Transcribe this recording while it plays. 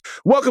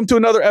Welcome to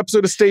another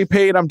episode of Stay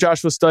Paid. I'm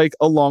Joshua Stike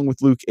along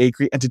with Luke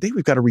Acree. And today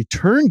we've got a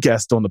return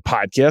guest on the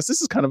podcast.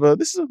 This is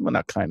this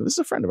is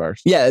a friend of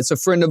ours. Yeah, it's a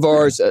friend of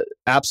ours,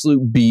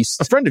 absolute beast.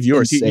 A friend of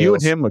yours. You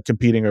and him are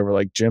competing over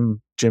like gym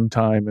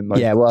time and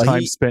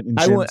time spent in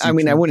gym.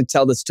 I wouldn't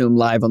tell this to him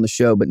live on the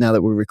show, but now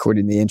that we're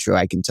recording the intro,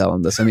 I can tell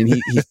him this. I mean,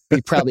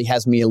 he probably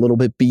has me a little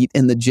bit beat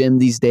in the gym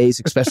these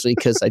days, especially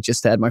because I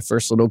just had my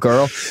first little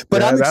girl.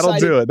 But I'm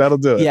excited. That'll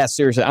do it. Yeah,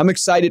 seriously. I'm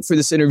excited for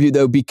this interview,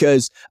 though,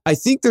 because I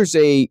think there's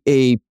a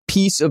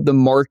piece of the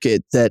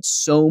market that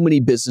so many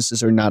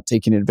businesses are not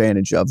taking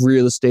advantage of: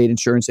 real estate,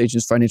 insurance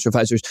agents, financial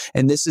advisors.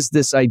 And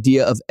this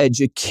idea of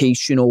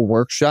educational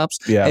workshops,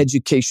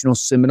 educational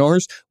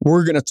seminars.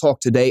 We're going to talk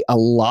today a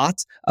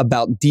lot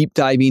about deep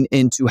diving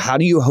into how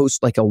do you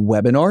host like a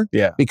webinar,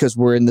 because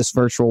we're in this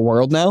virtual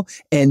world now.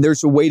 And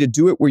there's a way to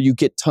do it where you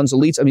get tons of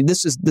leads. I mean,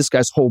 this is this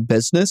guy's whole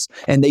business,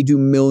 and they do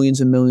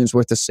millions and millions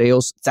worth of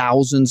sales,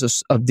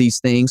 thousands of these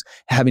things,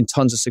 having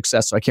tons of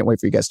success. So I can't wait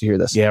for you guys to hear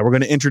this. Yeah, we're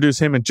going to introduce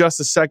him in just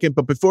a second.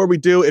 But before we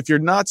do, if you're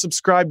not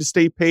subscribed to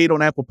Stay Paid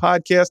on Apple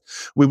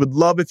Podcasts, we would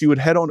love if you would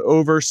head on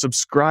over,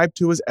 subscribe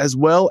to us, as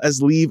well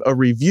as leave a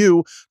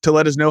review to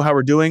let us know how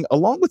we're doing,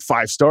 along with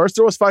 5 stars.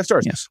 Throw us 5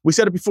 stars. Yes. We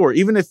said it before,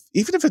 even if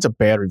it's a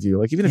bad review,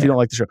 like even if you don't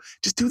like the show,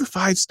 just do the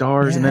 5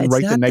 stars and then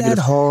write the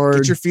negative.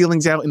 Get your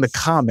feelings out in the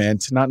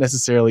comment, not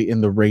necessarily in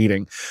the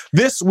rating.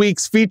 This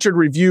week's featured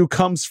review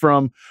comes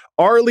from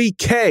Arlie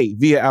K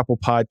via Apple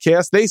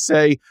Podcasts. They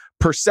say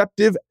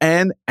perceptive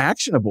and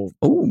actionable.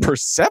 Ooh.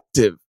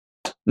 Perceptive.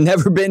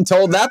 Never been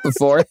told that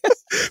before.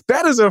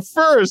 That is a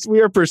first.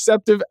 We are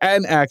perceptive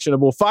and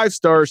actionable. 5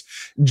 stars.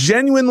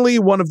 Genuinely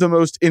one of the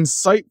most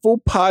insightful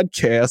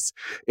podcasts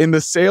in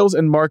the sales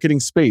and marketing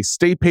space.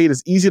 Stay Paid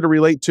is easy to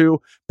relate to,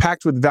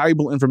 packed with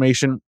valuable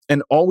information,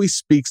 and always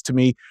speaks to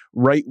me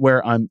right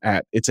where I'm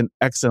at. It's an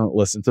excellent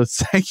listen. So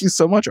thank you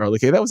so much, Arlie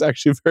K. That was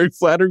actually a very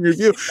flattering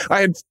review.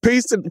 I had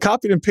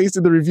copied and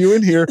pasted the review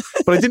in here,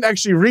 but I didn't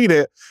actually read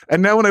it.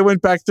 And now when I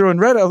went back through and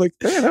read it, I was like,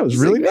 man, that was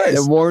really nice.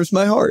 It warms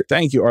my heart.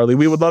 Thank you, Arlie.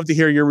 We would love to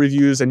hear your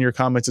reviews and your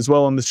comments as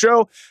well on the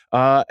show.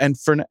 And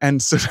so now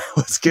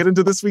let's get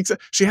into this week's.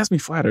 She has me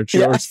flattered. She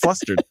was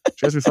flustered.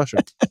 She has me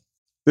flustered.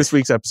 This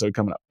week's episode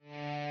coming up.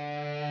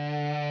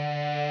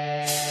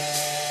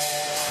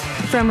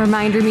 From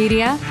Reminder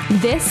Media,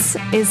 this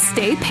is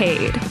Stay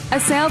Paid, a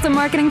sales and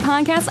marketing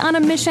podcast on a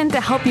mission to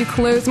help you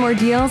close more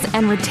deals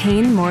and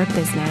retain more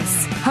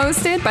business.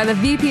 Hosted by the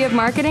VP of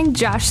Marketing,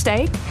 Josh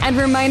Stike, and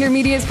Reminder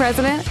Media's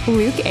president,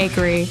 Luke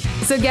Acree.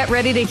 So get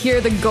ready to hear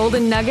the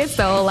golden nuggets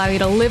that will allow you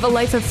to live a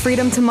life of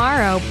freedom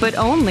tomorrow, but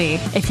only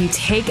if you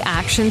take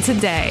action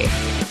today.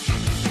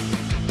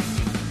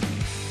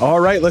 All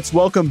right, let's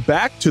welcome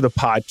back to the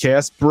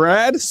podcast,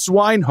 Brad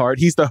Swinehart.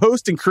 He's the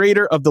host and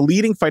creator of the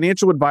leading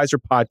financial advisor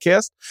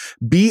podcast,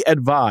 Be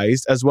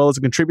Advised, as well as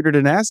a contributor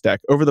to NASDAQ.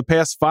 Over the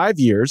past 5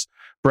 years,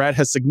 Brad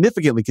has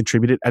significantly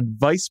contributed as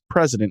vice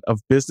president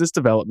of business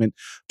development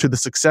to the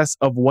success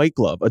of White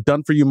Glove, a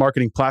done-for-you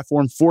marketing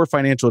platform for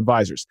financial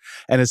advisors,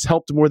 and has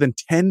helped more than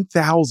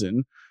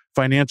 10,000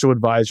 financial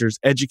advisors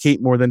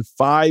educate more than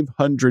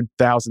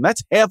 500,000.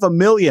 That's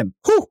 500,000.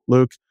 Whew,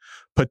 Luke.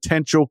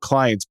 Potential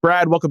clients.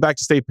 Brad, welcome back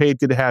to Stay Paid.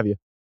 Good to have you.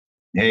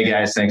 Hey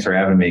guys, thanks for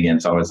having me again.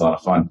 It's always a lot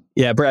of fun.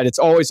 Yeah, Brad, it's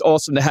always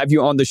awesome to have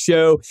you on the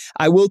show.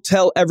 I will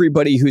tell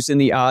everybody who's in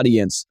the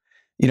audience,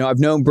 I've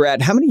known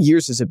Brad. How many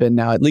years has it been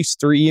now? At least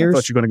 3 years? I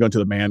thought you were going to go into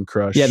the man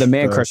crush. Yeah, the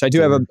man crush. I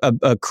do have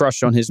a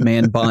crush on his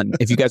man bun.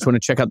 If you guys want to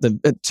check out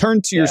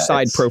turn to your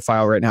side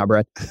profile right now,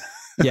 Brad.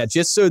 Yeah,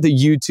 just so the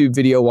YouTube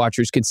video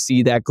watchers could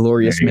see that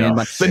glorious man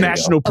bun. The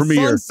national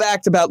premiere. Fun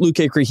fact about Luke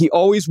Acree, he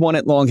always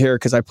wanted long hair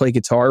because I play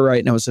guitar, right?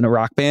 And I was in a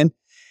rock band.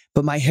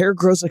 But my hair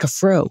grows like a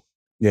fro.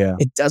 Yeah.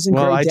 It doesn't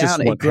grow down. I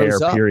just want hair,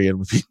 period.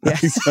 Would be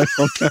nice.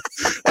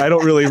 I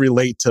don't really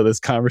relate to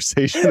this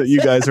conversation that you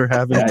guys are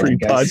having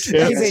pre-podcast.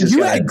 Hey, man,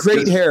 you had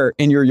great hair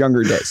in your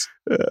younger days.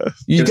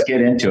 Just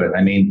get into it.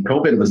 I mean,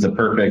 COVID was the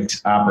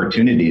perfect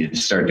opportunity to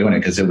start doing it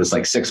because it was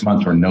like 6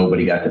 months where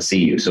nobody got to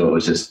see you. So it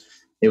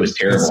was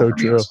terrible. That's so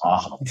true. It was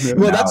awful. Yeah.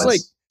 Well, that's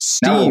like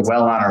Steve. Now we're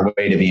well on our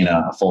way to being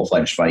a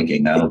full-fledged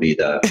Viking. That'll be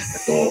the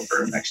goal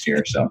for next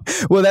year. So,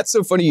 well, that's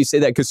so funny you say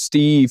that because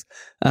Steve,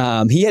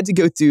 he had to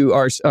go through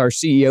our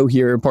CEO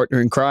here,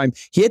 partner in crime.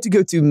 He had to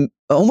go through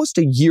almost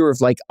a year of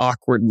like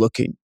awkward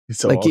looking.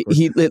 So like awkward.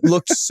 It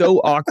looked so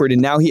awkward,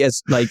 and now he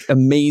has like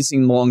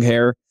amazing long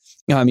hair.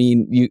 I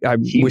mean, he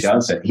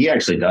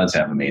actually does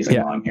have amazing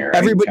long hair.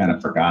 Everybody kind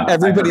of forgot.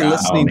 Everybody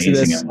listening to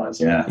this, it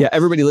was, yeah.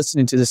 Everybody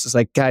listening to this is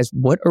like, guys,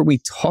 what are we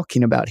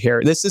talking about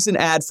here? This is an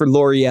ad for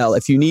L'Oreal.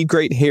 If you need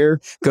great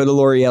hair, go to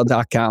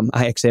L'Oreal.com.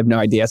 I actually have no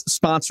idea.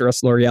 Sponsor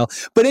us, L'Oreal.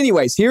 But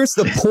anyways, here's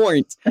the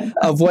point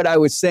of what I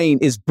was saying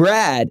is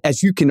Brad,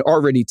 as you can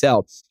already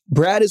tell,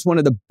 Brad is one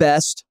of the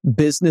best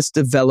business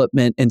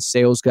development and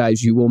sales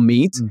guys you will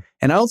meet.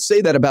 And I don't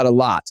say that about a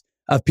lot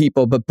of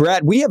people. But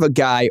Brad, we have a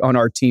guy on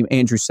our team,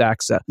 Andrew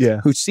Saxa,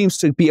 who seems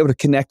to be able to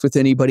connect with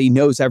anybody,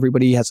 knows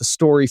everybody, has a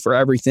story for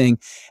everything.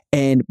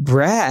 And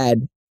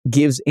Brad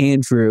gives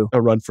Andrew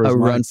a run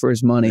for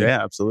his money.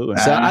 Yeah, absolutely.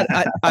 So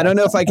I don't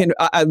know if I can,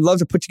 I'd love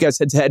to put you guys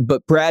head to head,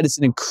 but Brad is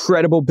an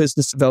incredible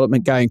business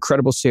development guy,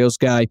 incredible sales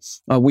guy.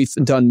 We've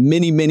done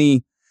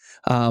many,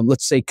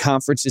 let's say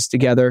conferences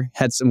together,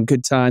 had some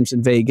good times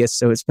in Vegas.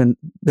 So it's been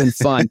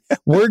fun.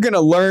 We're going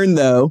to learn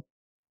though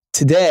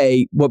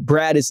today what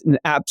Brad is an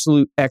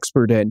absolute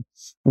expert in,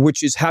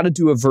 which is how to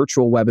do a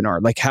virtual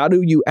webinar. Like, how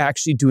do you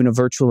actually do in a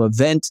virtual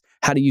event?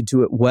 How do you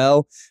do it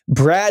well?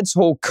 Brad's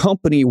whole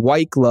company,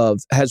 White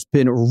Glove, has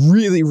been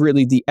really,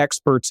 really the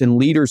experts and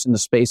leaders in the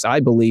space, I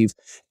believe,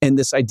 in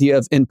this idea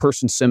of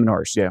in-person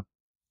seminars. Yeah.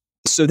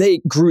 So they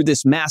grew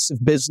this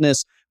massive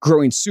business,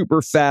 growing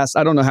super fast.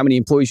 I don't know how many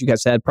employees you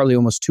guys had, probably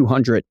almost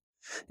 200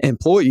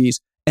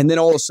 employees. And then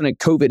all of a sudden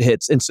COVID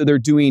hits. And so they're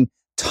doing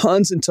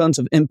tons and tons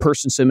of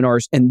in-person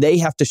seminars, and they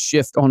have to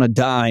shift on a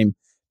dime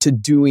to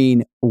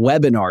doing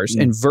webinars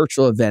and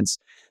virtual events.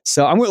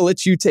 So I'm going to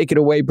let you take it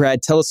away,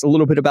 Brad. Tell us a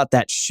little bit about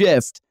that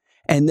shift,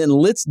 and then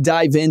let's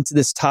dive into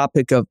this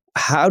topic of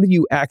how do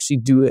you actually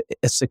do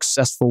a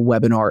successful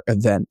webinar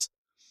event?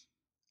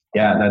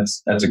 Yeah,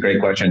 that's a great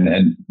question.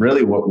 And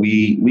really what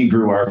we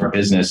grew our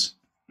business,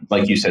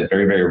 like you said,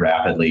 very, very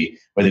rapidly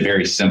with a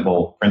very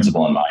simple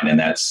principle in mind. And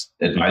that's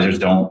advisors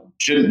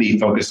shouldn't be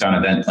focused on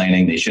event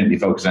planning. They shouldn't be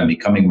focused on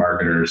becoming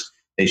marketers.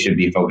 They should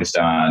be focused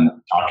on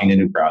talking to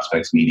new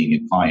prospects, meeting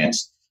new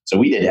clients. So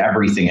we did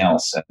everything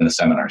else in the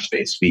seminar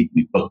space. We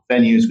booked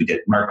venues, we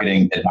did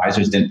marketing.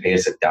 Advisors didn't pay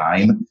us a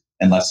dime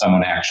unless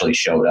someone actually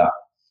showed up.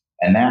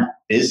 And that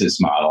business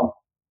model,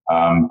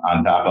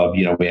 on top of,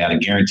 we had a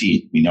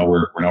guarantee. We know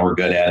we're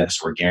good at it,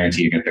 so we're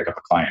guaranteed you're going to pick up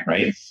a client,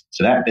 right?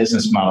 So that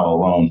business model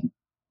alone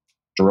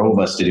drove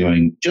us to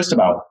doing just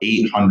about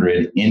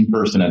 800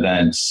 in-person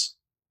events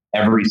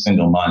every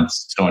single month.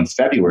 So in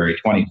February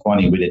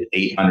 2020, we did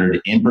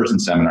 800 in-person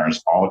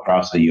seminars all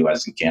across the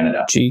US and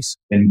Canada. Jeez.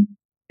 In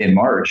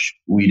March,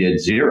 we did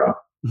 0.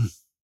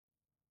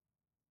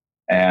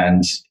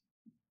 And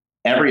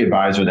every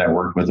advisor that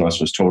worked with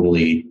us was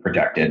totally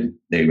protected.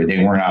 They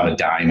weren't out a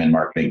dime in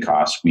marketing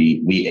costs.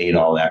 We ate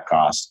all that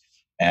cost.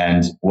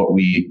 And what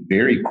we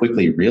very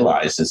quickly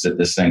realized is that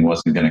this thing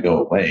wasn't going to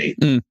go away,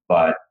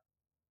 but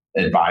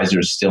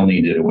advisors still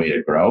needed a way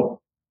to grow.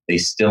 They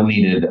still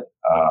needed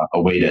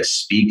a way to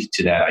speak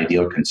to that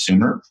ideal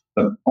consumer.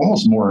 But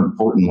almost more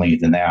importantly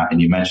than that,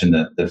 and you mentioned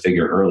the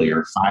figure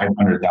earlier,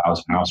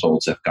 500,000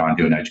 households have gone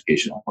to an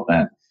educational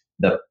event.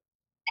 The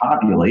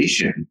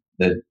population,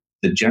 the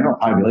general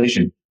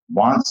population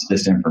wants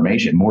this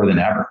information more than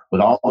ever.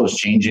 With all those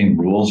changing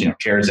rules,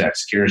 CARES Act,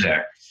 SECURES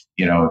Act,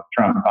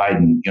 Trump,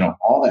 Biden,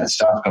 all that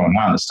stuff going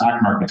on, the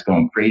stock market's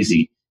going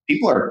crazy.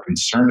 People are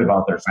concerned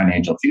about their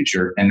financial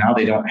future, and now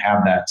they don't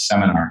have that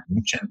seminar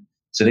option.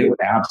 So they were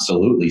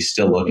absolutely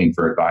still looking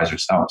for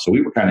advisors' help. So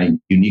we were kind of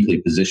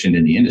uniquely positioned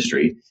in the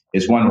industry.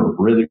 Is one, we're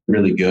really,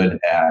 really good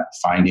at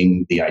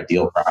finding the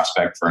ideal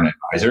prospect for an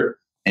advisor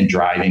and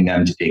driving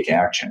them to take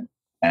action.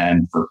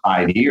 And for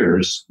 5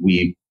 years,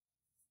 we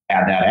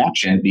had that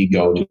action be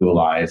go to a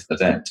live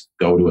event,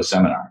 go to a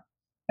seminar.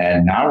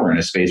 And now we're in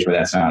a space where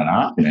that's not an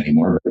option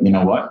anymore. But you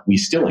know what? We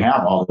still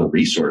have all the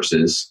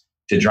resources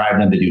to drive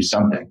them to do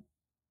something.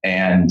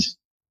 And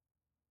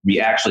we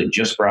actually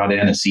just brought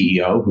in a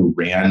CEO who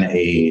ran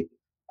a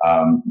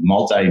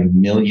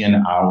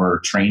multi-million-hour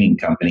training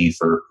company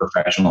for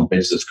professional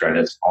business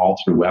credits all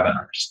through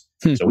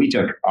webinars. So we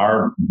took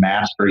our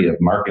mastery of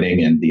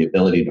marketing and the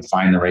ability to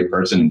find the right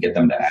person and get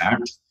them to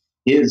act,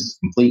 his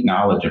complete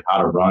knowledge of how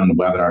to run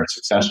webinars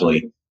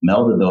successfully,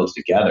 melded those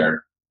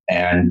together.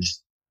 And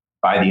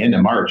by the end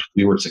of March,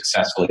 we were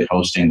successfully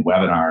hosting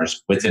webinars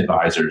with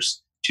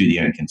advisors to the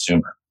end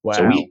consumer. Wow.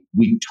 So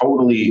we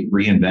totally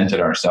reinvented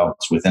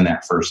ourselves within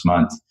that first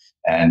month.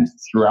 And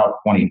throughout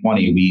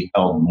 2020, we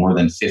held more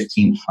than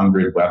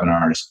 1,500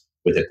 webinars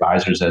with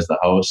advisors as the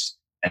host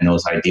and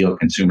those ideal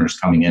consumers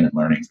coming in and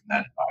learning from that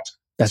advisor.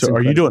 So incredible.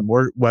 Are you doing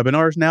more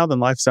webinars now than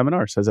live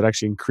seminars? Has it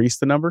actually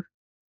increased the number?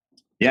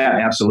 Yeah,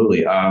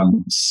 absolutely.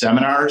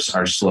 Seminars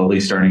are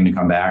slowly starting to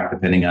come back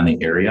depending on the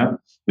area.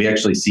 We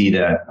actually see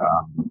that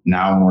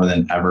now more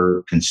than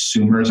ever,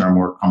 consumers are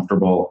more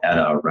comfortable at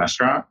a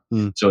restaurant.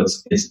 So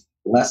it's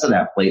less of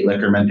that plate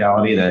liquor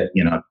mentality that,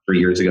 3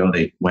 years ago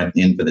they went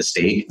in for the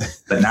steak.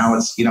 But now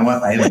it's,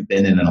 I haven't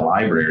been in a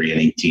library in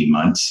 18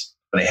 months,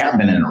 but I have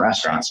been in a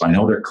restaurant. So I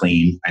know they're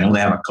clean. I know they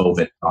have a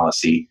COVID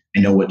policy. I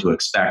know what to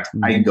expect.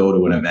 I go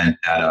to an event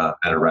at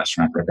a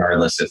restaurant,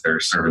 regardless if they're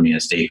serving me a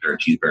steak or a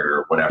cheeseburger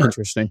or whatever.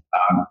 Interesting.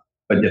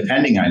 But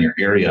depending on your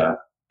area,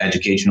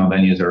 educational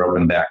venues are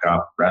opening back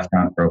up,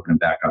 restaurants are opening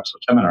back up. So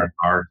seminars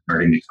are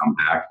starting to come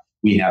back.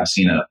 We have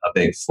seen a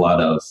big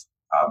flood of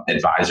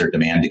advisor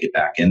demand to get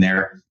back in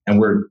there, and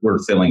we're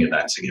filling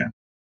events again.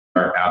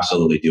 We're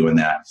absolutely doing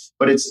that,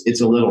 but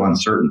it's a little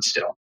uncertain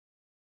still.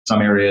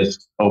 Some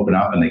areas open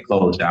up and they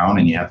close down,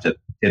 and you have to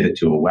pivot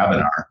to a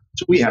webinar.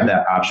 So we have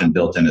that option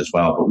built in as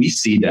well. But we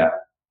see that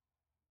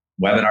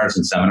webinars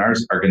and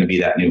seminars are going to be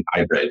that new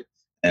hybrid,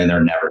 and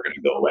they're never going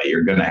to go away.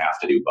 You're going to have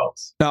to do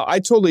both. Now, I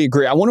totally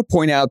agree. I want to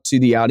point out to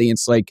the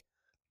audience,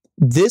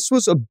 this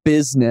was a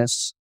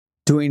business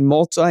doing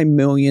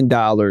multi-million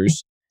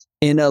dollars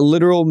in a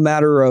literal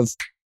matter of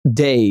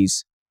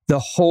days. The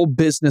whole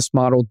business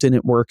model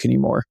didn't work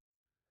anymore.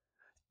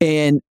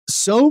 And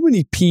so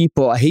many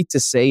people, I hate to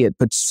say it,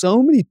 but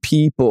so many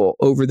people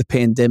over the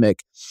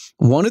pandemic,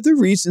 one of the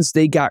reasons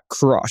they got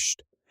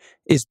crushed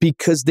is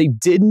because they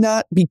did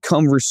not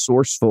become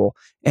resourceful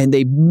and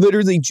they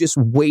literally just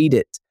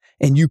waited.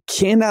 And you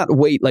cannot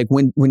wait. Like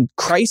when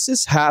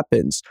crisis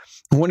happens,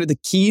 one of the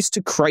keys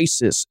to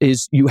crisis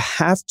is you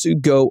have to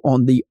go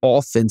on the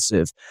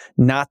offensive,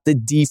 not the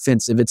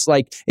defensive. It's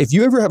like if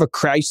you ever have a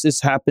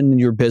crisis happen in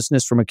your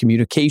business from a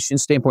communication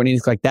standpoint,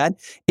 anything like that,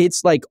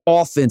 it's like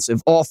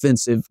offensive,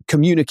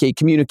 communicate.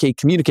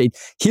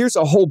 Here's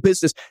a whole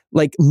business,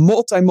 like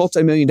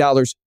multi-million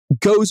dollars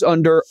goes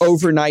under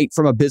overnight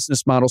from a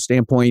business model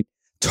standpoint,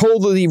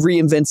 totally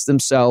reinvents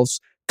themselves,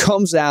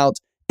 comes out,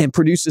 and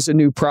produces a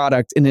new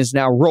product and is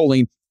now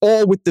rolling,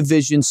 all with the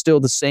vision still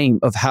the same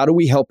of how do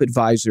we help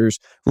advisors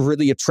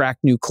really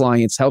attract new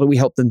clients? How do we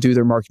help them do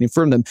their marketing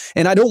for them?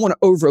 And I don't want to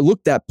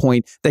overlook that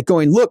point that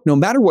going, look, no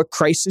matter what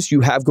crisis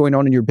you have going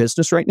on in your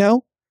business right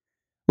now,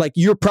 like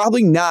you're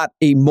probably not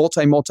a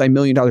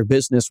multi-million dollar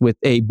business with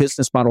a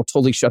business model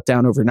totally shut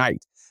down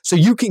overnight. So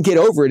you can get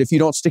over it if you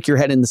don't stick your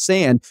head in the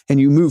sand and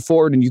you move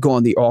forward and you go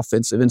on the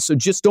offensive. And so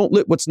just don't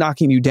let what's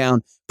knocking you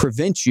down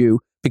prevent you,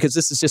 because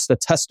this is just a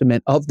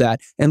testament of that.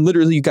 And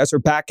literally you guys are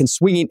back and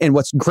swinging. And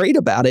what's great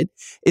about it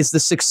is the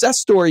success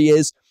story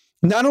is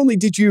not only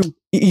did you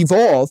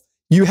evolve,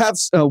 you have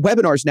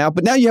webinars now,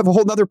 but now you have a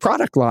whole nother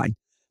product line.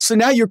 So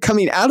now you're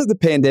coming out of the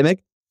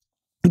pandemic,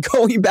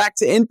 going back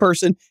to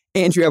in-person,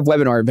 and you have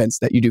webinar events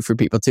that you do for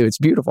people too. It's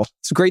beautiful.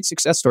 It's a great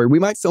success story. We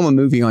might film a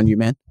movie on you,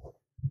 man.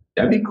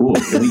 That'd be cool.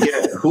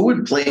 Who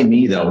would play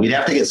me though? We'd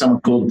have to get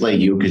someone cool to play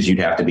you because you'd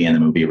have to be in the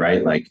movie,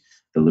 right? Like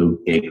the Luke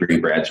Acree,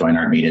 Brad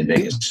Swinehart meet in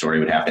Vegas story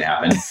would have to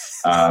happen.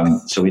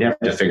 So we'd have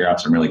to figure out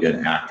some really good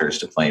actors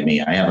to play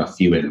me. I have a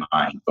few in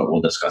mind, but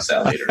we'll discuss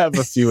that later. I have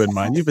a few in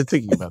mind. You've been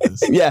thinking about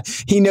this. Yeah,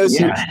 he knows.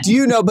 Yeah. Do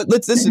you know? But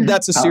that's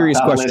a serious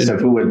question. List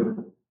of who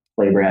would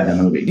play Brad in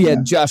the movie. Yeah,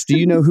 Josh, do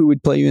you know who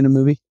would play you in a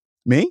movie?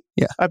 Me?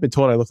 Yeah. I've been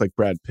told I look like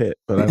Brad Pitt,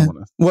 but I don't want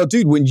to. Well,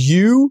 dude, when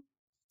you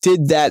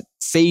did that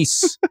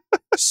face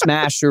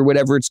smash or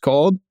whatever it's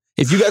called,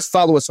 if you guys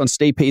follow us on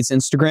Stay Paid's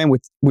Instagram,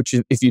 which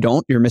if you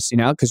don't, you're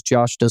missing out because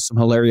Josh does some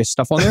hilarious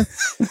stuff on there.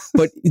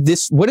 But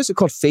this, what is it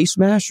called? Face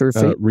smash or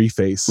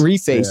reface?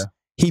 Reface. Yeah.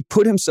 He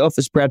put himself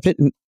as Brad Pitt,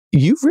 and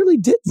you really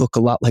did look a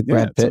lot like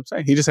Brad Pitt.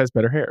 He just has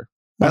better hair.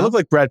 Wow. I look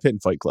like Brad Pitt in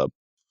Fight Club.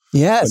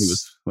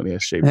 Yes. When he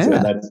has shaved his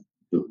head. That's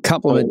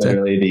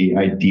literally the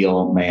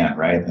ideal man,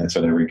 right? That's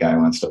what every guy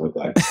wants to look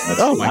like.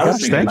 Oh my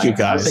gosh, thank you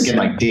guys. I was thinking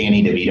like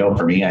Danny DeVito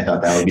for me. I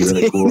thought that would be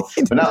really cool.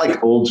 But not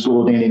like old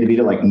school Danny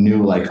DeVito, like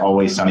new, like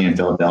Always Sunny in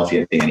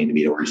Philadelphia Danny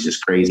DeVito, where he's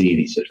just crazy and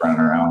he's just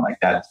running around like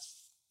that.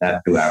 That's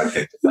who I would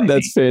pick to play.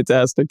 That's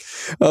fantastic.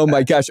 Oh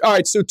my gosh. All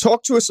right. So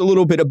talk to us a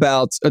little bit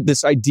about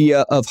this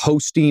idea of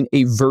hosting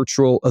a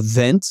virtual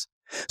event.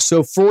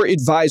 So for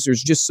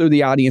advisors, just so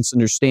the audience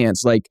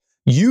understands, like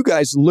you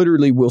guys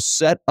literally will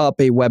set up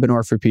a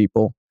webinar for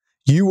people.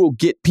 You will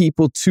get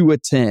people to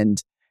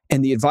attend,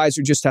 and the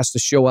advisor just has to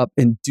show up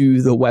and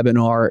do the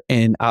webinar.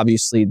 And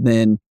obviously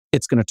then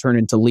it's going to turn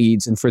into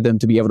leads and for them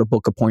to be able to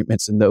book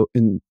appointments and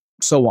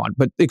so on.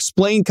 But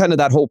explain kind of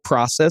that whole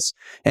process.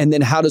 And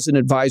then how does an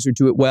advisor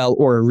do it well,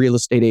 or a real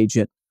estate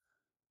agent?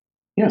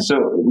 Yeah,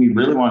 so we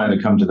really wanted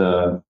to come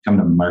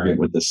to market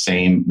with the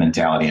same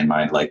mentality in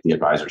mind, like the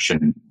advisor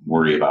shouldn't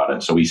worry about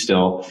it. So we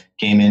still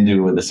came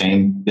into with the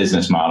same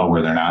business model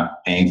where they're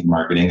not paying for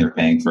marketing, they're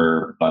paying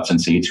for butts and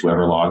seats,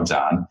 whoever logs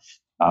on.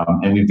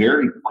 And we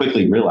very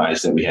quickly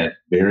realized that we had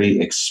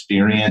very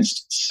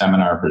experienced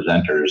seminar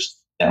presenters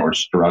that were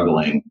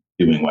struggling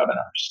doing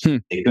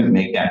webinars. They couldn't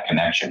make that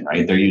connection,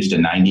 right? They're used to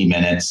 90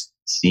 minutes,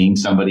 seeing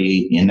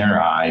somebody in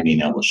their eye,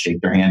 being able to shake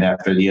their hand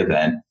after the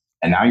event.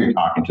 And now you're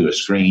talking to a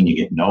screen, you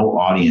get no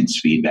audience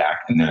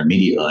feedback, and they're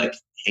immediately like,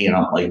 hey, I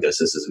don't like this.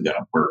 This isn't going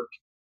to work.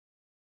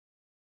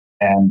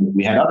 And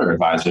we had other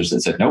advisors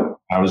that said, nope,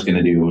 I was going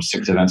to do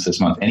 6 events this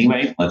month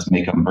anyway. Let's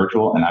make them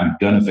virtual. And I'm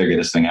going to figure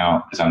this thing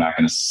out because I'm not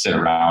going to sit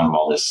around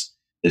while this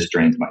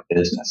drains my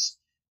business.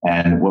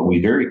 And what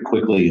we very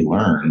quickly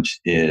learned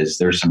is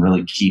there's some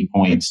really key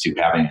points to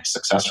having a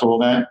successful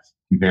event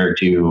compared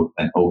to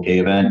an okay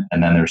event.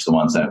 And then there's the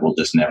ones that will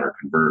just never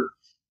convert.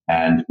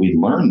 And we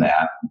learned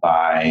that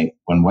by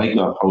when White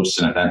Glove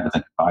hosts an event with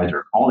an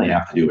advisor, all they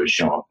have to do is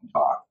show up and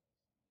talk.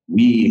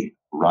 We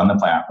run the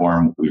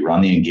platform, we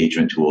run the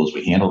engagement tools,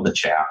 we handle the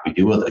chat, we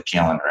do the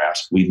calendar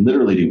apps. We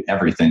literally do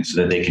everything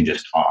so that they can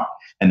just talk.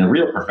 And the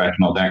real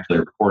professionals actually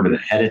record it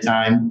ahead of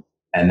time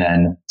and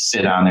then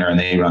sit on there and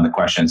they run the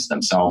questions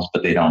themselves,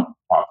 but they don't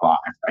talk live,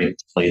 right?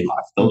 It's played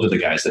live. Those are the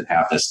guys that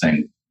have this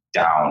thing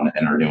down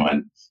and are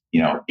doing,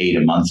 8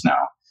 a month now,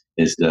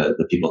 is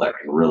the people that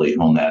can really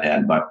hone that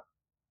in. But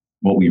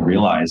what we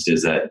realized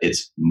is that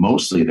it's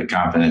mostly the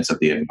confidence of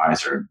the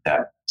advisor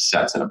that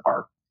sets it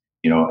apart.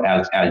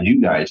 As you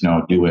guys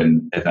know,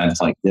 doing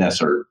events like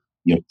this or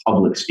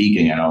public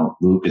speaking. I know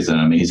Luke is an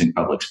amazing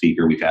public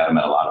speaker. We've had him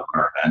at a lot of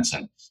our events,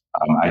 and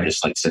I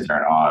just like sit there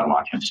in awe and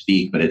watch him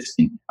speak. But it's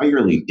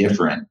entirely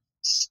different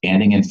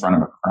standing in front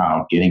of a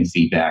crowd, getting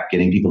feedback,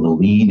 getting people to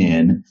lean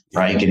in,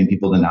 right? Getting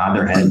people to nod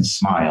their head and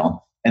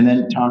smile, and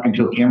then talking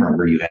to a camera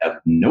where you have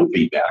no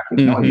feedback,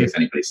 with no idea if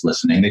anybody's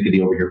listening. They could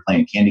be over here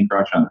playing Candy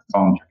Crush on their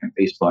phone, checking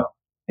Facebook,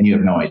 and you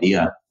have no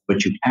idea.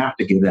 But you have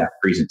to give that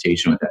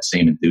presentation with that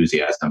same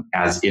enthusiasm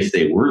as if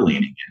they were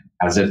leaning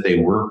in, as if they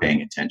were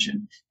paying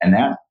attention. And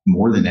that,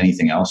 more than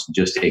anything else,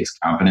 just takes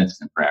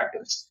confidence and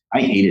practice. I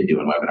hated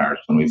doing webinars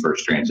when we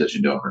first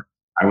transitioned over.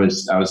 I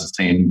was the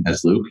same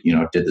as Luke,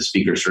 did the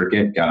speaker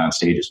circuit, got on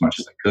stage as much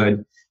as I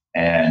could.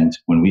 And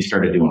when we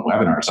started doing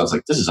webinars, I was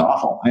like, this is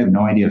awful. I have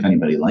no idea if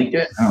anybody liked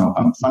it. I don't know if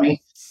I'm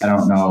funny. I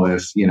don't know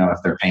if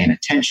they're paying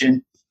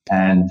attention.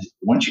 And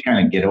once you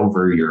kind of get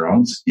over your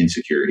own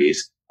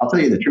insecurities, I'll tell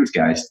you the truth,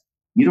 guys.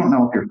 You don't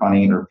know if you're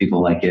funny or if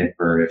people like it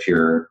or if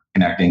you're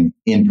connecting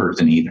in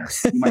person either.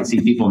 You might see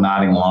people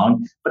nodding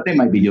along, but they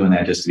might be doing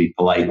that just to be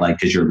polite, like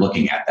because you're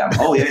looking at them.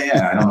 Oh,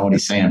 yeah, I don't know what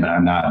he's saying, but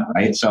I'm not,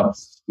 right? So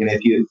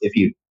if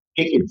you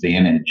take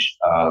advantage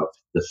of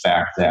the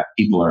fact that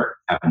people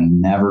have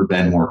never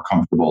been more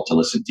comfortable to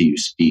listen to you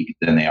speak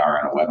than they are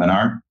on a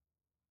webinar,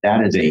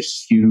 that is a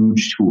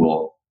huge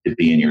tool to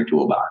be in your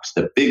toolbox.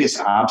 The biggest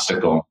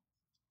obstacle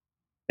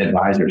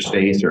advisors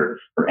face or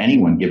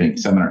anyone giving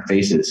seminar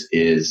faces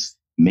is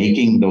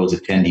making those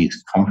attendees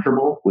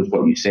comfortable with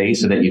what you say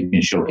so that you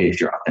can showcase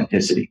your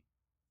authenticity.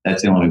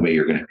 That's the only way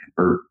you're going to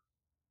convert.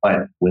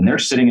 But when they're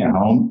sitting at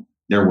home,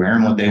 they're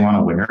wearing what they want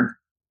to wear.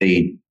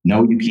 They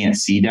know you can't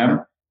see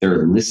them.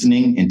 They're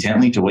listening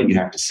intently to what you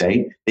have to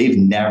say. They've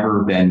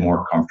never been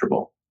more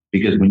comfortable,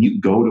 because when you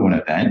go to an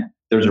event,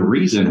 there's a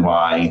reason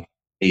why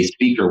a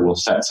speaker will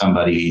set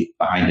somebody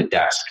behind a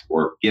desk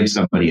or give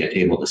somebody a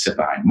table to sit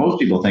behind. Most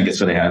people think it's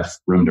so they have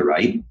room to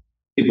write.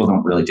 People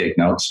don't really take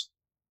notes.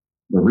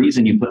 The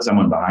reason you put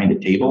someone behind a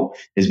table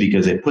is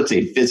because it puts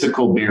a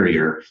physical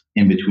barrier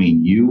in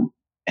between you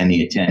and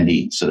the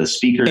attendee. So the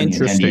speaker and the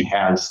attendee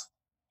has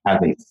a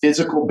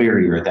physical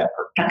barrier that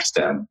protects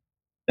them,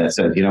 that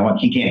says, you know what,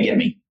 he can't get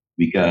me,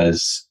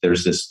 because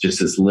there's this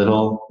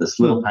little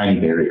tiny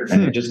barrier.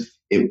 And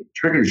it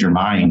triggers your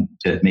mind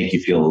to make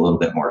you feel a little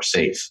bit more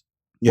safe.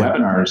 Yeah.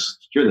 Webinars,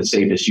 you're the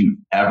safest you've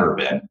ever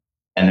been.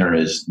 And there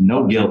is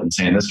no guilt in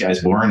saying, this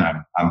guy's boring,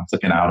 I'm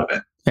clicking out of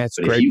it. That's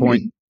a great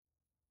point.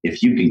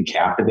 If you can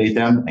captivate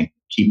them and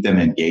keep them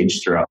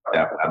engaged throughout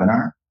that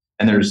webinar,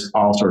 and there's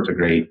all sorts of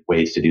great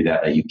ways to do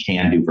that you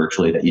can do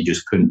virtually that you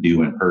just couldn't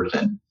do in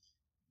person,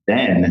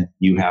 then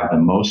you have the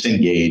most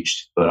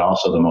engaged, but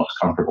also the most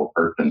comfortable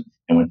person.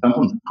 And when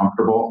someone's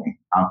comfortable and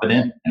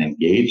confident and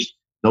engaged,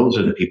 those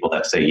are the people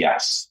that say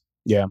yes.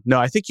 Yeah, no,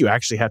 I think you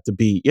actually have to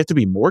be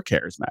more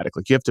charismatic.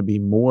 Like you have to be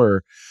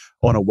more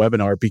on a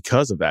webinar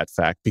because of that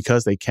fact,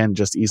 because they can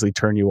just easily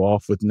turn you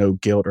off with no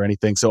guilt or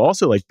anything. So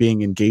also like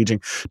being engaging.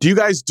 Do you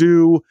guys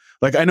do,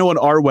 like, I know in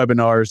our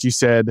webinars, you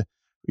said,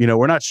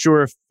 we're not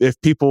sure if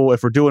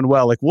we're doing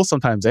well, like we'll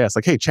sometimes ask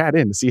like, hey, chat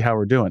in to see how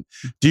we're doing.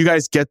 Do you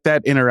guys get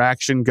that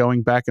interaction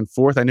going back and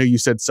forth? I know you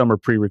said some are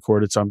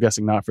pre-recorded, so I'm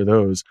guessing not for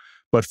those.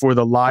 But for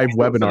the live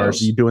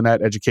webinars, are you doing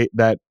that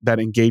that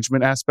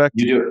engagement aspect?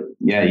 You do it.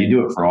 Yeah, you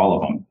do it for all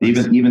of them,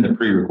 even the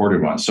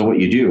pre-recorded ones. So what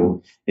you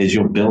do is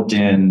you'll built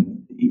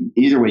in,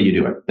 either way you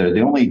do it. There's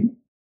only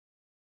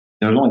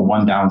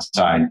one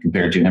downside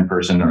compared to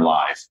in-person or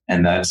live.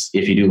 And that's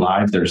if you do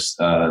live, there's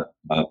a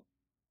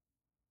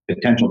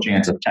potential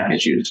chance of tech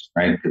issues,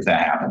 right? Because that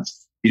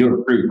happens. If you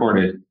do it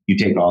pre-recorded, you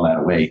take all that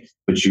away,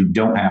 but you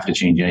don't have to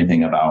change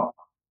anything about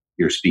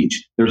your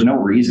speech. There's no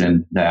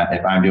reason that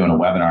if I'm doing a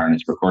webinar and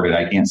it's recorded,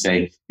 I can't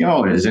say,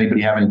 does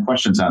anybody have any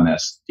questions on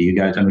this? Do you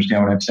guys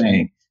understand what I'm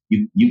saying?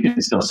 You can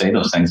still say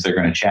those things. They're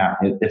going to chat.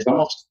 It's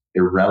almost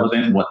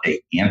irrelevant what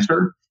they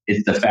answer.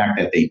 It's the fact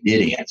that they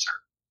did answer,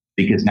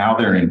 because now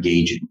they're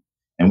engaging.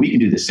 And we can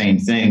do the same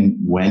thing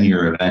when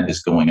your event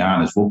is going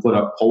on, is we'll put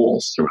up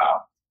polls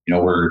throughout.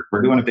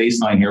 We're doing a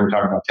baseline here. We're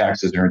talking about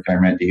taxes and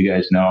retirement. Do you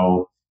guys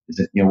know,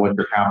 what's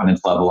your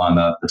confidence level on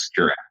the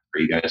Secure Act? Are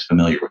you guys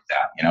familiar with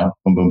that?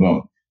 Boom, boom,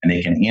 boom. And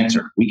they can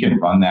answer. We can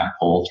run that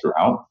poll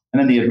throughout,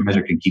 and then the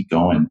advisor can keep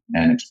going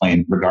and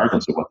explain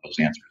regardless of what those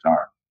answers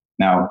are.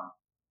 Now,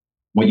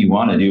 what you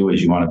want to do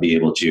is you want to be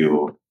able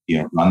to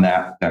run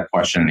that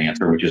question and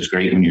answer, which is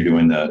great when you're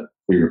doing the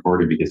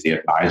pre-recorded, because the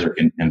advisor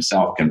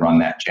himself can run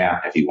that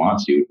chat if he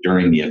wants to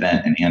during the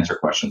event and answer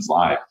questions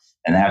live.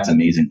 And that's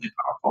amazingly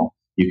powerful.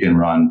 You can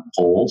run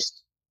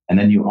polls. And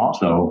then you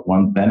also,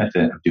 one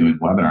benefit of doing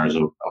webinars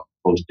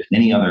opposed to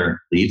any other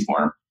lead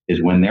form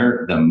is when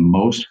they're the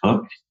most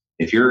hooked.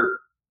 If you're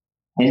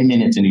 10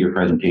 minutes into your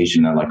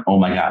presentation, they're like, oh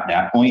my God,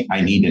 that point,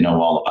 I need to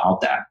know all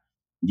about that.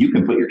 You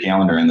can put your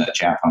calendar in the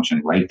chat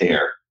function right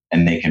there,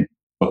 and they can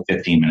book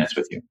 15 minutes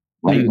with you,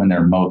 right when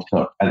they're most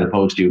hooked, as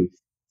opposed to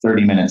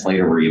 30 minutes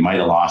later where you might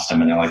have lost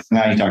them and they're like,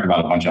 you talked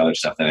about a bunch of other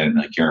stuff that I didn't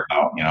really care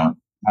about.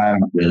 I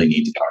don't really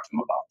need to talk to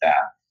them about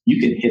that. You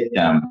can hit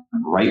them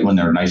right when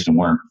they're nice and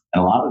warm.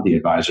 And a lot of the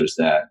advisors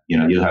that,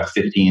 you'll have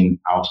 15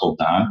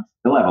 households on,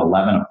 they'll have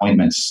 11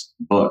 appointments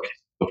booked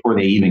before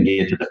they even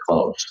get to the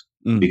close.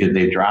 Because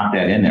they've dropped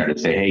that in there to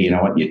say, hey, you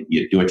know what,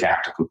 you do a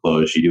tactical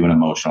close, you do an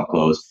emotional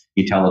close,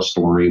 you tell a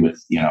story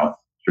with,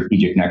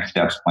 strategic next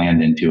steps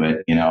planned into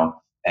it,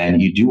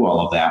 and you do all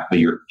of that, but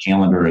your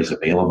calendar is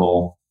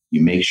available.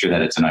 You make sure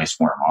that it's a nice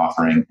warm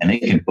offering, and they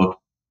can book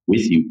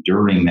with you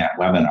during that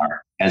webinar,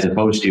 as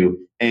opposed to,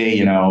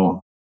 hey,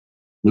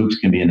 Luke's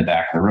can be in the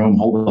back of the room,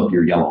 hold up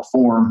your yellow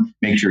form,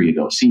 make sure you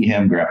go see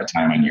him, grab a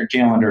time on your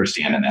calendar,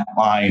 stand in that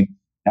line.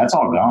 That's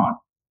all gone.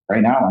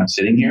 Right now, I'm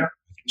sitting here,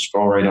 I can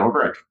scroll right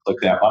over, I can click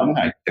that button,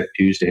 I pick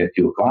Tuesday at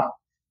 2:00,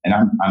 and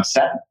I'm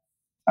set.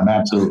 I'm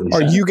absolutely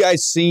set. Are you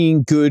guys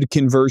seeing good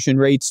conversion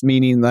rates?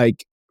 Meaning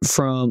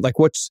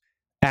what's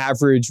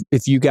average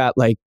if you got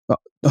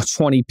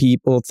 20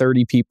 people,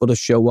 30 people to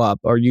show up?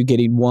 Are you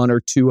getting 1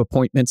 or 2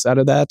 appointments out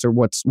of that? Or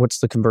what's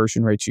the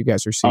conversion rates you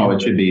guys are seeing? Oh,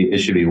 it should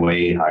be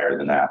way higher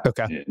than that.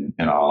 Okay.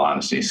 In all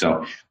honesty.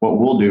 So what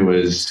we'll do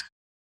is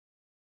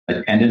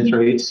attendance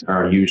rates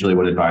are usually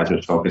what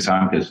advisors focus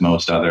on, because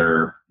most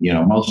other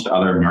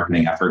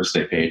marketing efforts,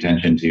 they pay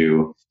attention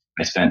to,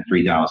 I spent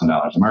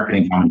 $3,000 in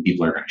marketing, how many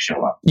people are going to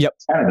show up? Yep.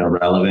 It's kind of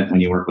irrelevant when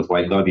you work with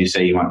White Glove. You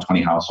say you want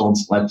 20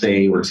 households. Let's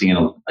say we're seeing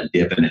a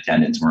dip in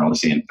attendance. We're only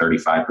seeing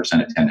 35%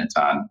 attendance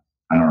on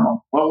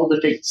normal. Well, we'll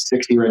just take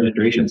 60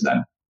 registrations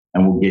then,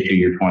 and we'll get you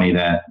your 20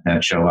 that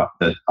show up.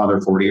 The other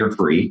 40 are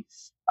free.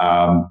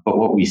 But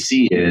what we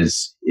see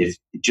is, if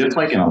just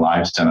like in a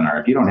live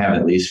seminar, if you don't have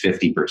at least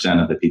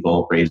 50% of the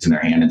people raising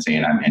their hand and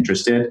saying, I'm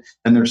interested,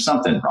 then there's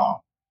something wrong.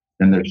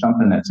 Then there's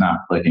something that's not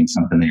clicking,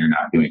 something that you're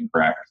not doing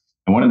correct.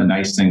 And one of the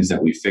nice things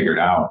that we figured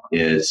out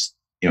is,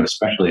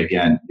 especially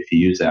again, if you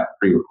use that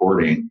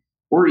pre-recording,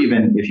 or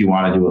even if you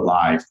want to do it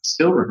live,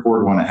 still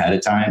record one ahead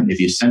of time. If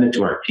you send it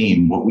to our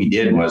team, what we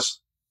did was,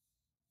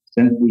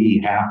 since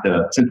we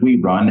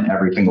run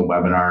every single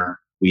webinar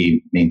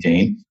we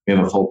maintain, we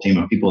have a full team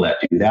of people that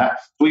do that.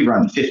 We've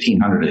run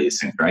 1,500 of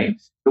these things, right?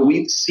 So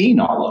we've seen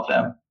all of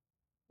them.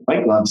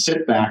 White Glove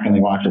sit back and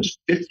they watch us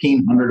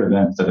 1,500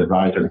 events that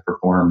advisors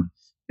performed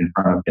in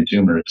front of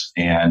consumers,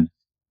 and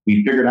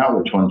we figured out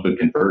which ones would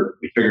convert.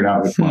 We figured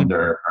out which ones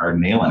are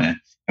nailing it.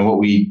 And what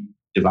we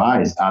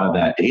devised out of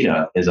that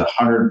data is a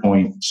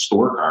 100-point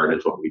scorecard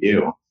is what we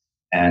do.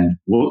 And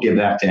we'll give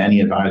that to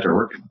any advisor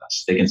working with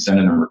us. They can send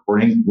in a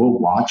recording. We'll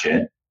watch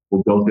it.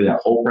 We'll go through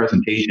that whole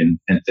presentation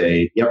and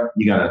say, yep,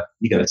 you got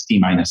a C-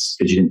 because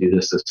you didn't do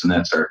this, and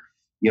this. Or,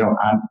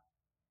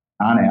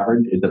 on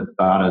average, it's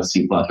about a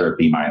C+ or a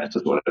B-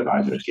 is what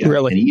advisors get.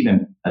 Really? And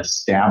even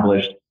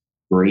established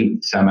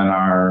great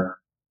seminar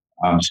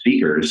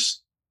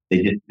speakers,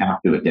 they didn't have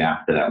to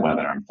adapt to that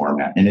webinar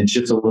format. And it's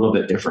just a little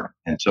bit different.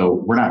 And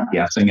so we're not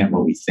guessing at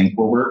what we think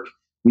will work.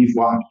 We've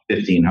watched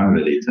 1,500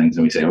 of these things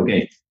and we say,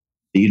 okay,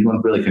 these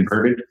ones really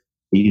converted,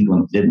 these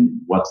ones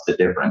didn't. What's the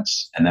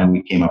difference? And then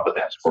we came up with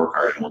that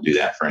scorecard, and we'll do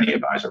that for any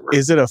advisor work.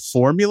 Is it a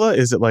formula?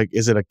 Is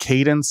it a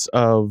cadence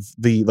of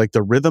the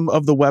rhythm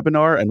of the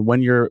webinar and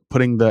when you're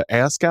putting the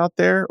ask out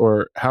there,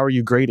 or how are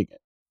you grading it?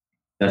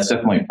 That's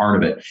definitely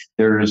part of it.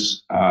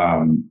 There's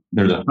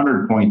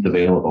 100 points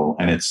available,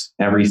 and it's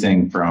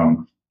everything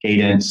from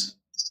cadence,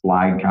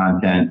 slide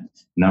content,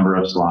 number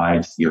of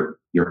slides, your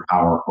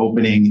power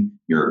opening,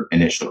 your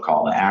initial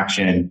call to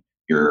action,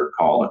 your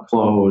call to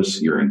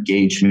close, your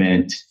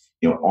engagement.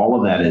 All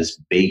of that is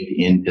baked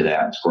into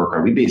that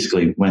scorecard. We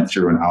basically went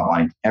through and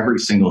outlined every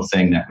single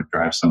thing that would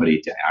drive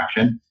somebody to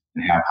action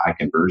and have high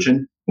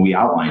conversion. We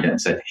outlined it and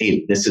said,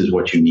 hey, this is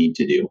what you need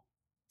to do.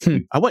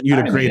 I want you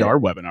to grade our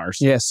webinars.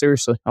 Yeah,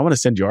 seriously. I want to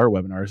send you our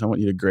webinars. I want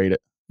you to grade it.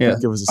 Yeah.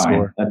 Give us a Fine.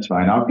 score. That's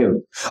fine. I'll give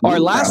our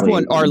last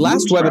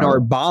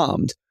webinar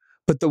bombed,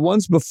 but the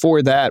ones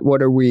before that,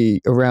 what are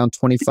we, around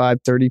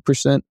 25,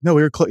 30%? No,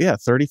 we were 35%.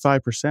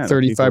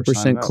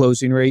 35%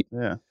 closing rate.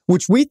 Yeah.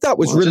 Which we thought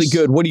was really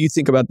good. What do you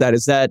think about that?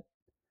 Is that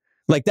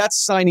that's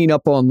signing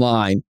up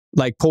online,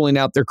 like pulling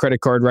out their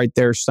credit card right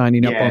there,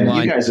 signing up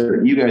online?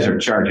 You guys are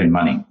charging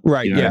money.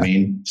 Right. You know what I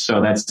mean?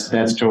 So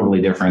that's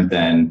totally different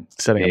than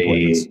setting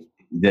appointments.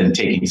 Than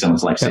taking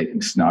someone's life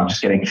savings. No, I'm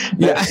just kidding.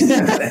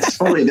 That's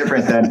totally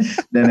different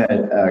than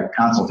a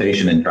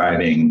consultation and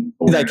driving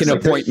awareness. Like an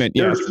appointment.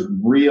 There's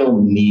real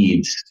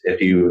needs.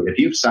 If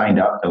you've signed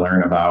up to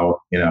learn about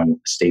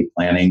estate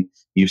planning,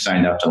 you've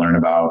signed up to learn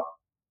about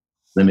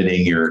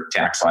limiting your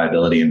tax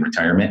liability in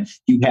retirement,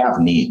 you have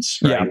needs,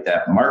 right? Yeah.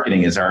 That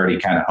marketing is already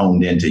kind of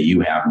honed into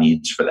you have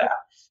needs for that.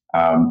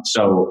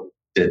 So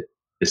to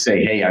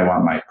say, hey, I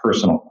want my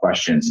personal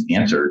questions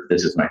answered,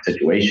 this is my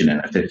situation in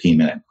a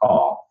 15-minute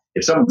call.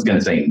 If someone's going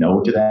to say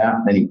no to that,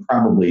 then you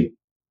probably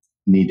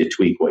need to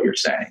tweak what you're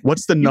saying.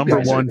 What's the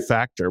number one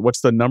factor? What's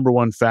the number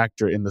one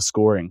factor in the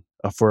scoring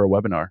for a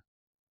webinar?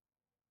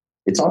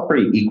 It's all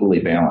pretty equally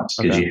balanced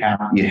because you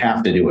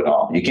have to do it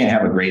all. You can't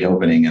have a great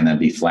opening and then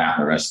be flat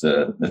the rest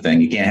of the thing.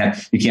 You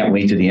can't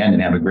wait to the end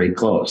and have a great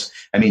close.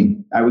 I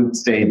mean, I would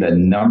say the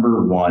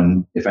number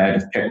one, if I had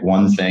to pick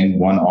one thing,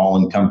 one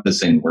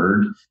all-encompassing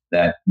word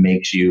that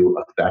makes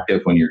you effective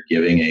when you're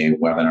giving a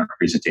webinar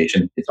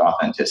presentation, it's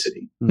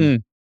authenticity.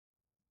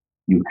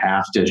 You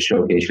have to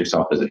showcase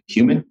yourself as a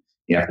human.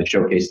 You have to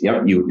showcase,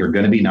 yep, you're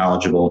going to be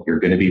knowledgeable. You're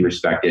going to be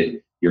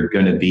respected. You're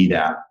going to be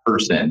that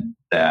person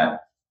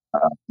that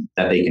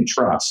they can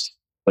trust.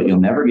 But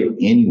you'll never get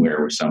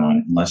anywhere with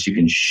someone unless you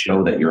can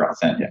show that you're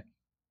authentic.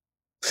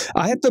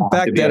 I have to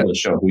back that up. To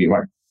show who you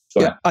are.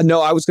 Yeah,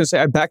 no, I was going to say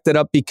I backed that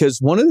up because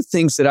one of the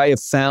things that I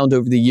have found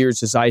over the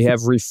years as I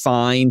have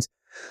refined,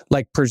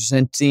 like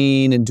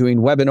presenting and doing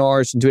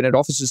webinars and doing it at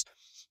offices,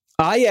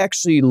 I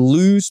actually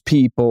lose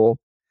people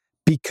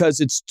because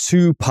it's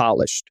too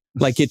polished.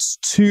 Like it's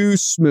too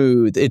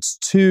smooth. It's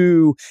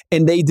too,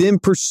 and they then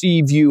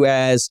perceive you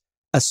as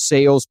a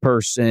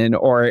salesperson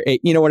or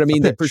you know what I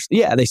mean? They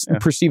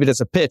perceive it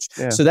as a pitch.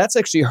 Yeah. So that's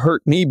actually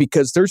hurt me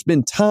because there's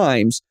been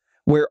times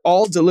where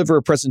I'll deliver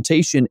a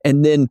presentation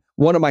and then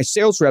one of my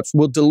sales reps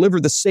will deliver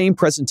the same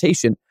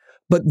presentation,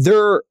 but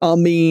they're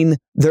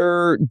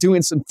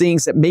doing some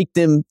things that make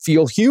them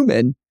feel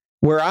human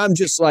where I'm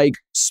just like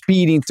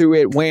speeding through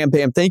it, wham,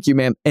 bam, thank you,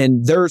 ma'am.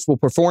 And theirs will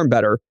perform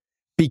better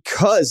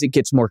because it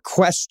gets more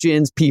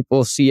questions.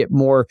 People see it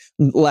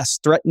less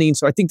threatening.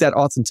 So I think that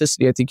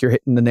authenticity, I think you're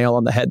hitting the nail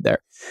on the head there.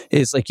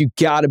 Is like, you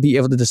got to be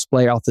able to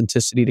display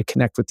authenticity to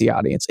connect with the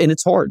audience. And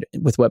it's hard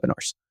with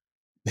webinars.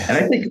 And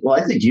I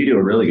think you do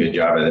a really good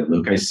job at it,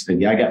 Luke. I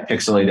got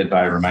pixelated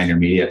by Reminder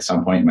Media at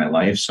some point in my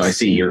life. So I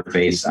see your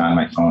face on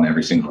my phone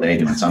every single day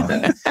doing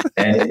something.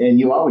 and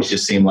you always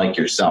just seem like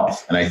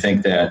yourself. And I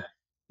think that,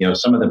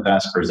 some of the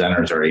best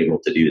presenters are able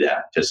to do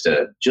that, just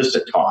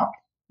to talk,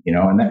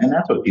 and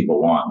that's what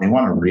people want. They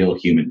want a real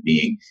human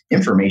being.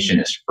 Information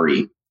is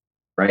free,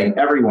 right?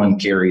 Everyone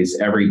carries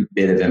every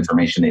bit of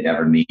information they'd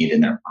ever need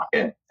in their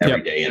pocket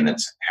every day. And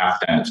that's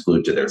half time it's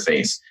glued to their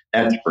face.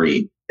 That's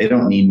free. They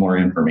don't need more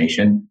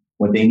information.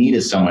 What they need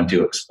is someone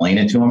to explain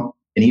it to them.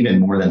 And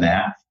even more than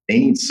that, they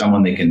need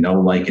someone they can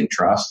know, like, and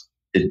trust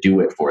to do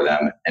it for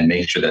them and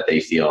make sure that they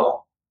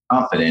feel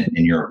confident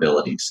in your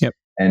abilities. Yep.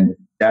 And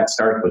that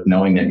starts with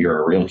knowing that you're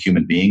a real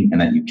human being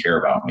and that you care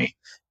about me.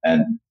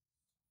 And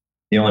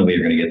the only way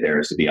you're going to get there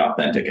is to be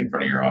authentic in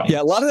front of your audience.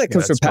 Yeah, a lot of that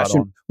comes from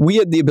passion. We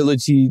had the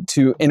ability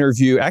to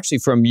interview, actually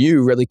from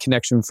you, really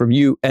connection from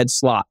you, Ed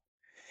Slott.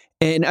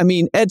 And I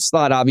mean, Ed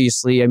Slott,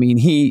 obviously,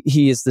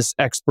 he is this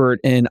expert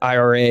in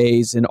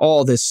IRAs and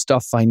all this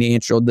stuff,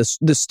 financial, this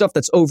stuff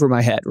that's over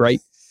my head,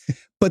 right?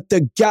 But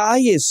the guy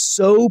is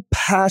so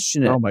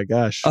passionate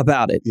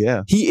about it.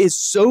 Yeah. He is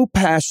so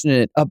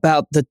passionate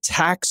about the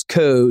tax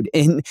code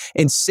and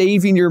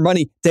saving your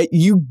money that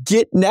you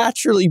get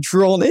naturally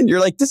drawn in. You're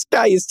like, this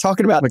guy is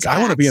talking about taxes. I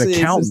want to be an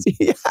accountant.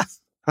 Yeah.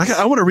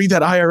 I want to read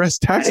that IRS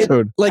tax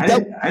code. I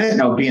didn't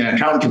know being an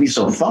accountant could be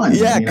so fun.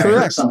 Yeah, correct. I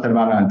heard something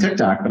about it on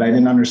TikTok, but I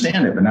didn't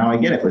understand it. But now I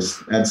get it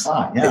with Ed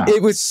Slott. Yeah,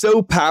 it was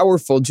so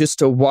powerful just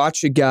to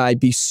watch a guy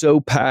be so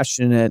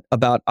passionate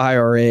about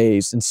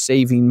IRAs and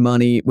saving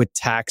money with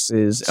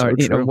taxes,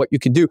 or what you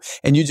can do,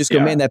 and you just go,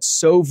 man, that's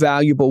so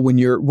valuable when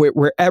you're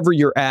wherever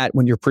you're at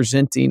when you're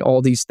presenting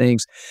all these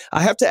things.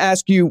 I have to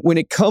ask you, when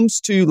it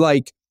comes to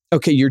like,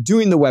 okay, you're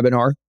doing the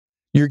webinar,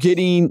 you're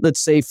getting, let's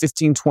say,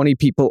 15, 20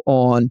 people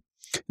on.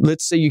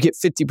 Let's say you get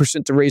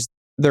 50% to raise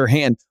their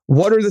hand.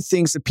 What are the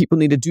things that people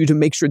need to do to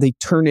make sure they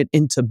turn it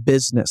into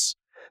business?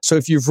 So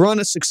if you've run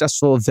a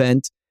successful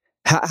event,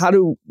 how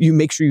do you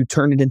make sure you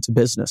turn it into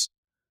business?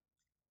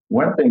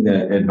 One thing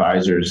that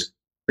advisors,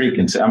 I'm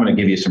going to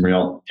give you some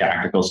real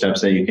tactical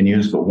steps that you can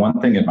use, but one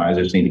thing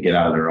advisors need to get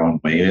out of their own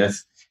way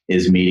with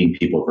is meeting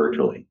people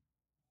virtually.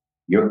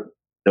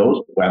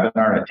 Those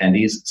webinar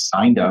attendees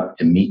signed up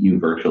to meet you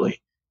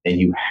virtually, and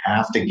you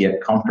have to get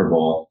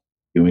comfortable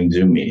doing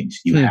Zoom meetings.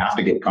 You have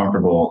to get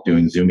comfortable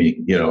doing Zoom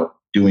meetings,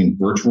 doing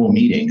virtual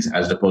meetings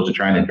as opposed to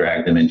trying to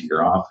drag them into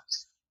your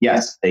office.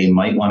 Yes, they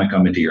might want to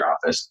come into your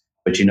office,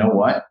 but you know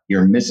what?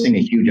 You're missing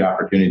a huge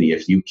opportunity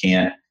if you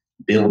can't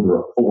build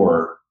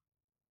rapport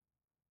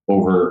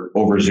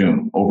over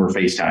Zoom, over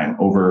FaceTime,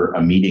 over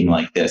a meeting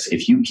like this.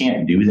 If you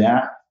can't do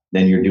that,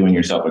 then you're doing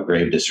yourself a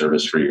grave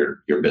disservice for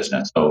your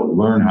business. So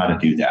learn how to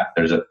do that.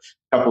 There's a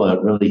couple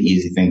of really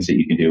easy things that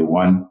you can do.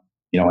 One,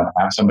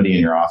 have somebody in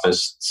your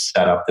office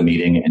set up the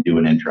meeting and do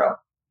an intro.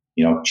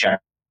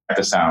 Check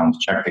the sounds,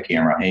 check the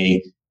camera.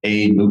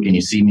 Hey, Luke, can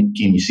you see me?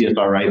 Can you see us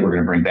all right? We're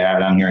going to bring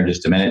Bab on here in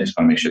just a minute. Just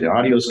want to make sure the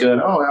audio's good.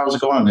 Oh, how's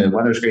it going? The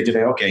weather's great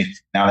today. Okay.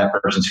 Now that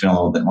person's feeling a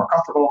little bit more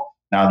comfortable.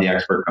 Now the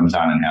expert comes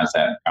on and has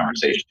that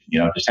conversation.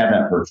 Just have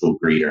that virtual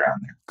greeter on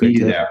there. We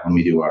do that when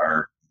we do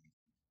our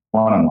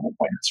one-on-one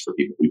appointments for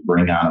people. We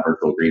bring on a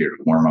virtual greeter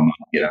to warm them up,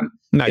 get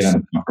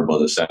them comfortable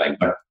with the setting.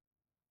 But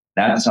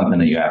that's something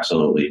that you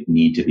absolutely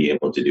need to be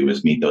able to do,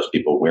 is meet those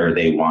people where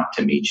they want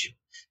to meet you.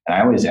 And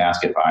I always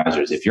ask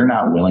advisors, if you're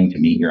not willing to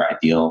meet your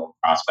ideal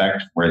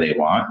prospect where they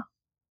want,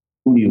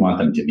 who do you want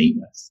them to meet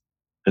with?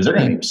 Because they're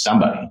going to meet with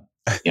somebody.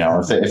 If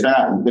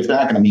they're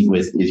not going to meet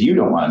with, if you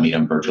don't want to meet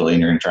them virtually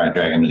and you're going to try to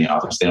drag them to the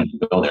office, they don't need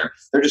to go there.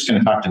 They're just going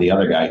to talk to the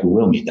other guy who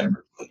will meet them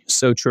virtually.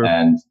 So true.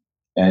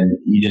 And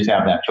you just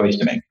have that choice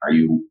to make. Are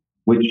you,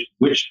 which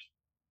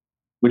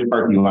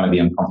part do you want to be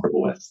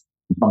uncomfortable with?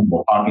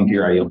 Uncomfortable talking to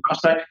your ideal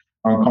prospect,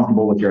 or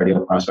uncomfortable with your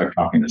ideal prospect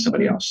talking to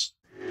somebody else?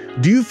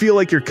 Do you feel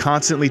like you're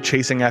constantly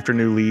chasing after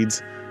new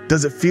leads?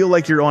 Does it feel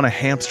like you're on a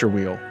hamster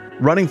wheel?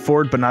 running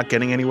forward but not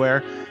getting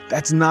anywhere?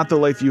 That's not the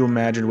life you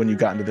imagined when you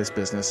got into this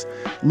business.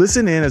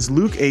 Listen in as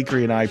Luke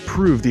Acree and I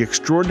prove the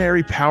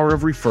extraordinary power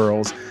of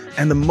referrals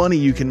and the money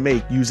you can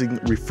make using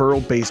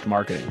referral-based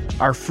marketing.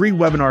 Our free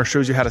webinar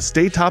shows you how to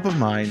stay top of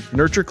mind,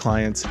 nurture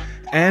clients,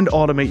 and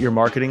automate your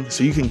marketing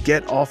so you can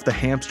get off the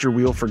hamster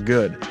wheel for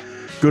good.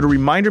 Go to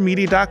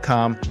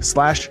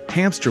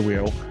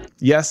remindermedia.com/hamsterwheel.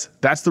 Yes,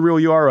 that's the real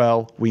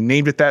URL. We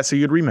named it that so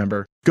you'd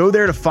remember. Go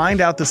there to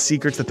find out the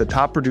secrets that the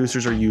top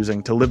producers are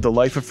using to live the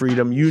life of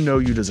freedom you know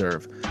you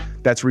deserve.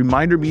 That's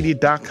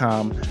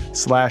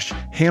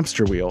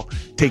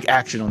remindermedia.com/hamsterwheel. Take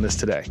action on this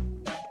today.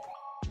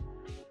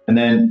 And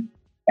then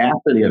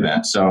after the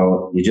event,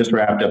 so you just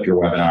wrapped up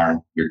your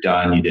webinar, you're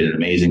done, you did an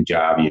amazing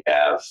job, you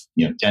have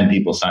 10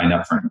 people signed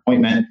up for an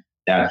appointment,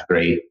 that's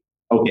great.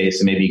 Okay,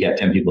 so maybe you got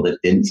 10 people that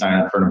didn't sign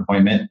up for an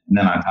appointment, and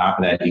then on top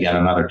of that, you got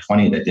another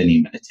 20 that didn't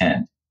even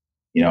attend.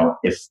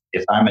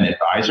 If I'm an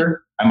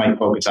advisor, I might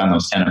focus on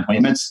those 10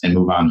 appointments and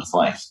move on with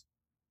life.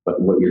 But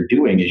what you're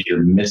doing is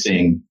you're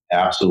missing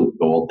absolute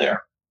gold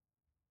there.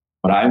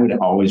 What I would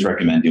always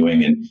recommend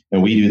doing,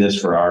 and we do this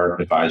for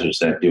our advisors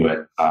that do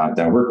it,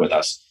 that work with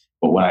us,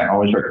 but what I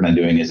always recommend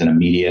doing is an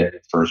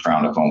immediate first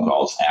round of phone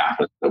calls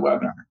after the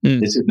webinar.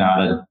 This is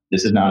not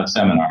a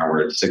seminar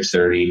where it's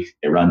 6:30,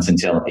 it runs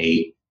until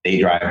 8. They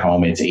drive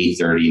home, it's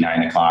 8:30,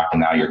 9 o'clock,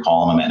 and now you're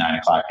calling them at 9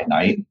 o'clock at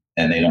night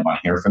and they don't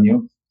want to hear from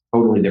you.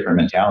 Totally different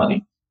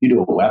mentality. You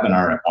do a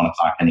webinar at 1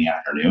 o'clock in the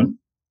afternoon.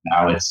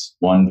 Now it's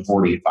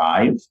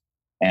 1:45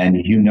 and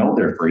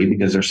they're free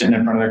because they're sitting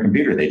in front of their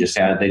computer. They just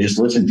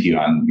listened to you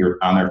on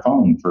their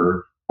phone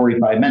for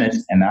 45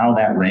 minutes. And now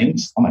that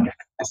rings. Oh my God,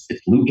 it's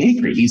Luke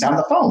Acree. He's on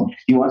the phone.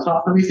 He wants to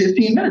offer me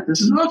 15 minutes.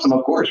 This is awesome.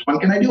 Of course. When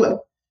can I do it?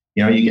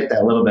 You get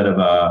that little bit of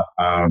a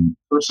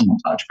personal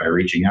touch by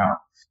reaching out.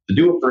 To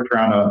do a first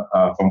round of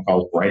phone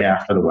calls right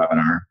after the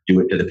webinar, do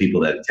it to the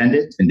people that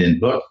attended and didn't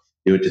book.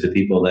 Do it to the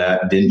people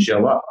that didn't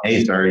show up.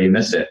 Hey, sorry you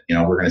missed it.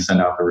 We're going to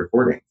send out the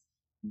recording.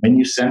 When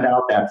you send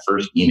out that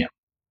first email,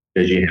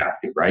 because you have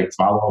to, right?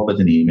 Follow up with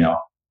an email,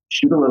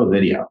 shoot a little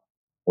video,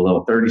 a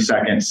little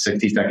 30-second,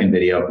 60-second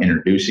video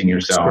introducing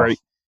yourself.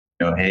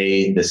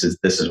 Hey, this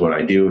is what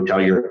I do.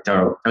 Tell your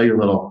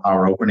little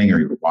power opening or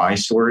your why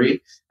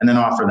story, and then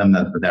offer them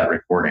that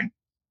recording.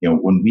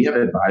 When we have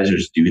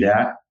advisors do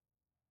that,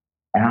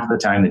 half the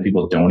time that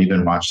people don't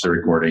even watch the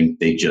recording,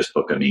 they just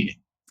book a meeting.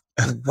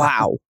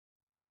 Wow.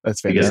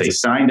 That's fantastic. Because they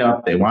signed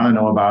up, they want to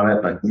know about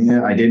it, but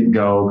I didn't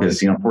go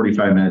because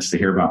 45 minutes to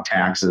hear about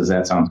taxes,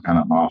 that sounds kind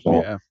of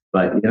awful. Yeah.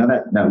 But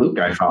that Luke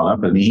guy followed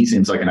up with me. He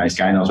seems like a nice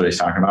guy, knows what he's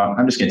talking about.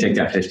 I'm just going to take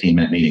that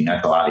 15-minute meeting.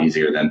 That's a lot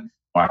easier than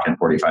watching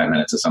 45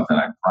 minutes of something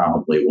I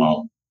probably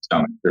won't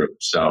stomach through.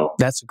 So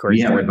that's a great.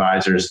 We have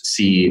advisors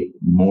see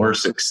more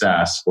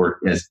success or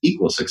as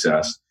equal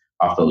success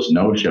off those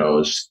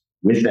no-shows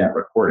with that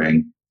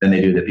recording than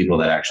they do the people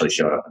that actually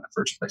showed up in the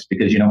first place.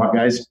 Because you know what,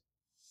 guys?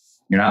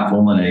 You're not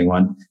fooling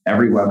anyone.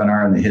 Every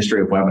webinar in the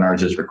history of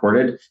webinars is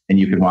recorded, and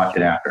you can watch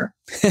it after.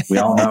 We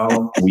all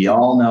know, we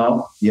all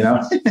know.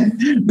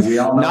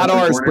 Not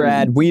ours,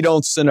 Brad. We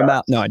don't send them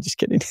out. No, I'm just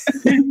kidding.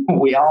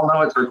 We all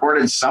know it's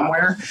recorded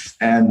somewhere,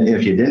 and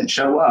if you didn't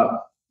show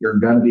up, you're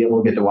going to be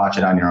able to get to watch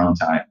it on your own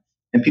time.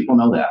 And people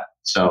know that.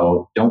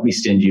 So don't be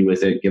stingy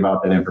with it. Give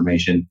out that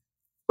information.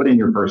 Put in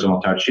your personal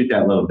touch. Shoot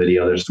that little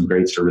video. There's some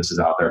great services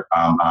out there.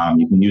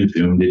 You can use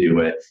Zoom to do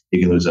it.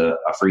 You can use a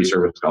free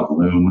service called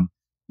Loom.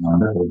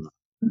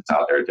 It's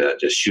out there to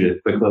just shoot a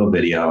quick little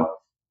video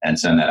and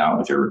send that out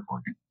with your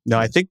recording. No,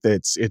 I think that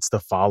it's the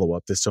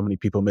follow-up that so many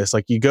people miss.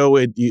 Like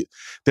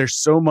there's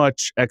so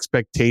much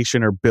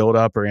expectation or build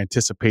up or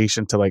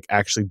anticipation to like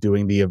actually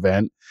doing the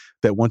event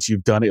that once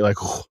you've done it, you're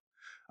like, oh,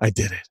 I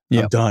did it.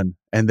 Yep. I'm done.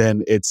 And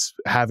then it's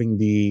having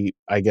the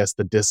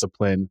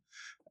discipline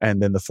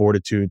and then the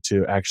fortitude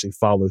to actually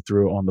follow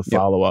through on the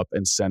follow-up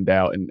and send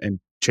out and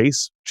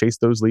chase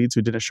those leads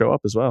who didn't show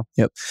up as well.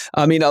 Yep.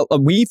 I mean,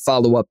 we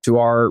follow up to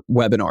our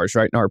webinars,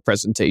 right, in our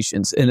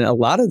presentations. And a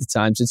lot of the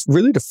times it's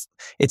really,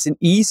 it's an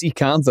easy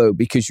convo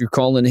because you're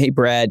calling, hey,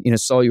 Brad,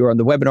 saw you were on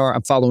the webinar.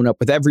 I'm following up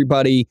with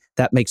everybody.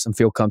 That makes them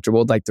feel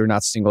comfortable, like they're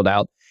not singled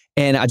out.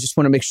 And I just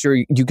want to make sure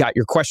you got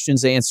your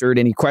questions answered,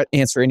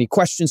 answer any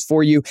questions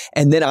for you.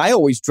 And then I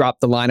always drop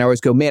the line. I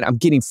always go, man, I'm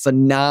getting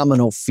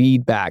phenomenal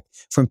feedback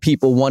from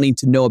people wanting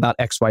to know about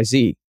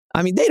XYZ.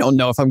 I mean, they don't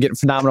know if I'm getting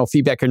phenomenal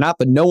feedback or not,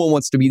 but no one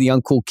wants to be the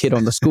uncool kid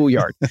on the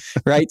schoolyard,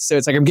 right? So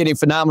it's like, I'm getting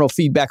phenomenal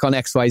feedback on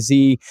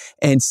XYZ.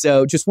 And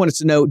so just wanted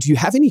to know, do you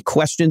have any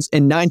questions?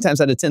 And 9 times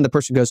out of 10, the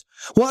person goes,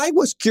 well, I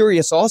was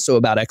curious also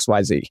about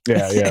XYZ.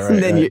 Yeah,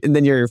 right. And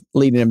then you're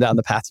leading them down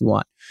the path you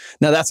want.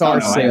 Now that's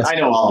our sales. I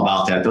know all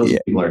about that. Those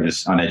people are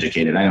just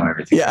uneducated. I know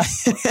everything. Yeah.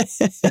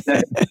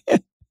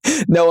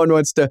 No one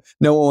wants to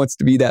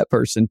be that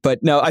person.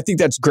 But no, I think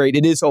that's great.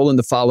 It is all in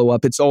the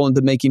follow-up. It's all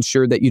into making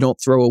sure that you don't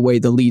throw away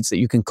the leads that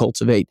you can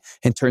cultivate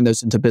and turn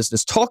those into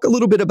business. Talk a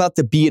little bit about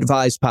the Be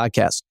Advised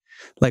podcast,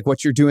 like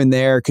what you're doing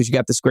there, because you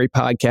got this great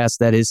podcast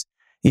that is,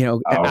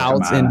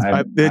 out. And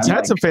it's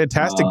had some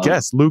fantastic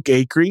guests. Luke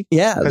Acree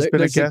has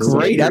been a guest. A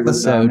great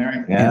episode.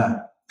 Yeah.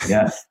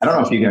 Yeah. I don't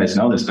know if you guys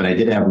know this, but I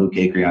did have Luke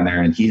Acree on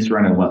there, and he's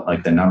running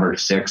like the number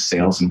 6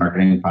 sales and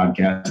marketing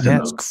podcast.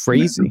 That's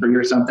crazy.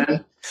 Or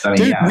something. I mean,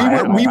 dude,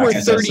 yeah, we were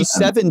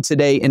 37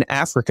 today in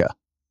Africa.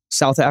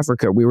 South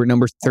Africa, we were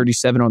number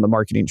 37 on the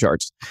marketing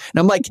charts. And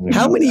I'm like,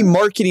 how many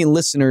marketing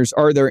listeners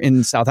are there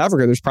in South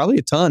Africa? There's probably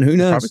a ton. Who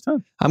knows? Probably a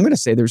ton. I'm going to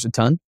say there's a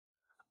ton.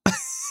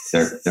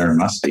 There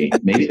must be.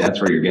 Maybe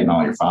that's where you're getting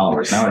all your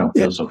followers. Now I don't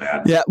feel so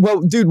bad. Yeah. Well,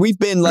 dude, we've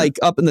been like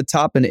up in the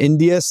top in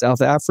India, South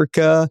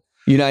Africa,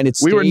 United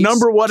States. We were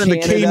number 1 Canada.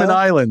 in the Cayman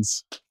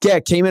Islands. Yeah,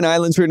 Cayman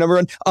Islands, we were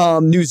number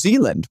 1. New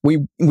Zealand,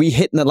 we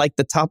hit in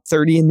the top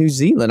 30 in New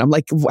Zealand. I'm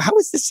like, how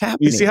is this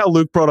happening? You see how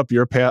Luke brought up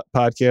your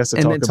podcast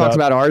and then talked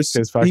about ours?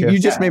 His podcast? You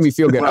just made me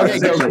feel good. Well, okay,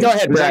 go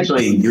ahead, Brad.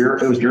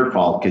 It was your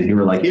fault because you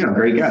were like,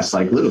 great guests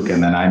like Luke.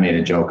 And then I made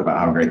a joke about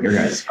how great your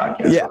guys'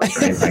 podcast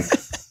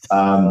was,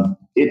 right?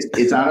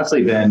 It's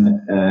honestly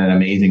been an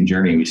amazing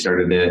journey. We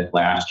started it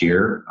last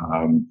year.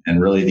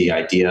 And really the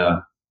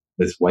idea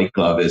with White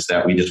Glove is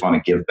that we just want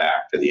to give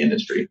back to the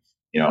industry.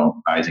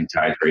 Rising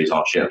tide raises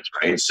all ships,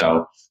 right?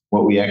 So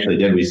what we actually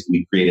did was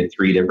we created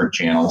 3 different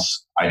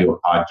channels. I do a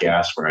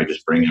podcast where I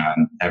just bring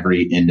on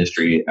every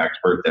industry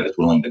expert that is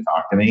willing to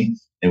talk to me,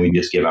 and we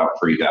just give out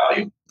free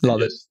value.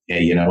 Love it.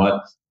 Hey, you know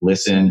what?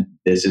 Listen,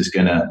 this is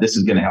gonna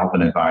help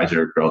an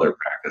advisor grow their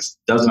practice.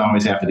 Doesn't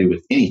always have to do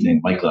with anything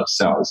White Glove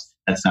sells.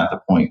 That's not the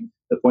point.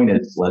 The point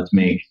is let's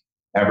make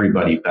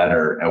everybody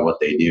better at what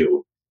they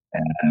do.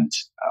 And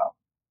so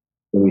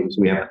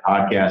we have a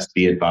podcast,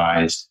 Be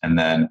Advised, and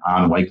then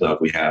on White Glove,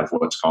 we have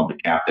what's called the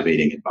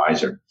Captivating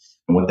Advisor.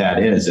 And what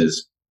that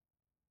is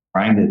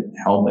trying to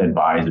help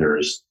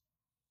advisors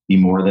be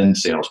more than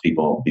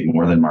salespeople, be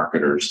more than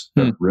marketers,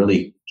 but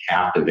really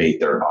captivate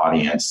their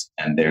audience.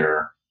 And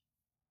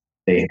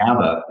they have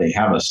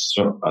a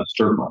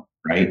circle,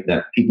 right?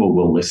 That people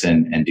will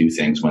listen and do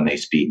things when they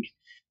speak.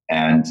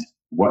 And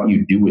what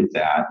you do with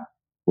that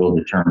will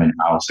determine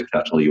how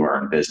successful you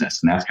are in business.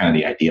 And that's kind of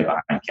the idea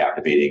behind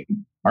captivating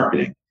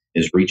marketing,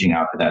 is reaching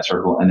out to that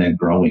circle and then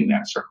growing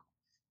that circle.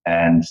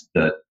 And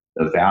the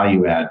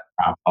value add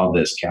of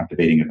this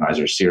Captivating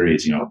Advisor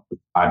series,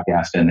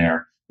 podcast in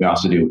there. We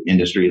also do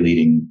industry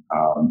leading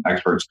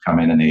experts come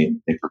in and they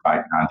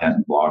provide content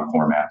in blog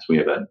formats. We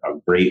have a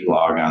great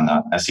blog on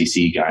the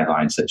SEC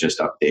guidelines that just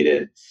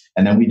updated.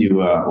 And then we do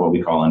what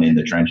we call an In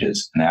the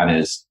Trenches. And that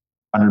is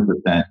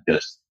 100%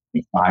 just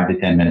 5 to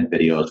 10 minute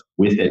videos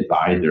with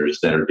advisors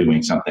that are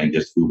doing something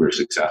just uber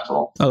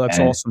successful. Oh, that's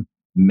awesome.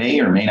 May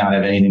or may not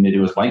have anything to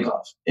do with White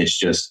Glove. It's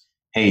just,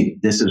 hey,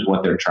 this is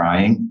what they're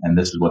trying and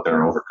this is what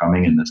they're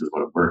overcoming and this is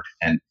what it worked.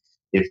 And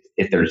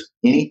if there's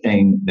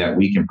anything that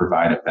we can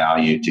provide of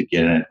value to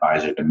get an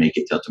advisor to make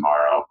it till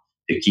tomorrow,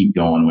 to keep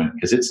going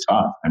because it's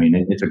tough. I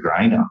mean, it's a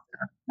grind out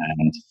there.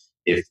 And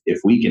if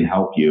we can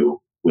help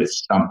you with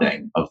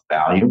something of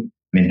value,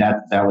 I mean,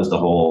 that was the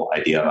whole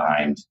idea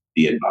behind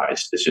Be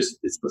Advised.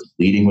 It's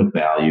leading with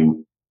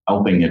value,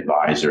 helping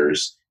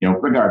advisors,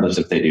 regardless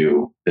if they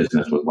do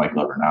business with White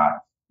Glove or not.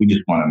 We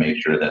just want to make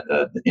sure that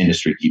the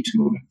industry keeps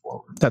moving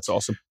forward. That's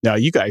awesome. Now,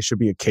 you guys should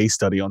be a case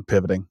study on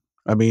pivoting.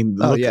 I mean,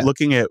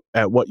 looking at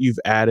what you've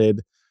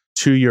added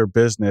to your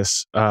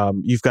business,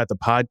 you've got the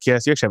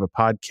podcast. You actually have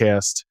a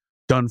podcast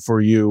done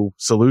for you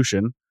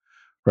solution,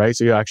 right?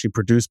 So you actually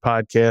produce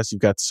podcasts.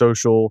 You've got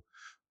social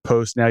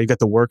posts now. You've got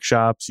the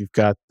workshops. You've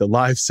got the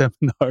live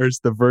seminars,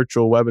 the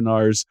virtual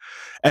webinars,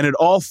 and it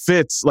all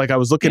fits. Like I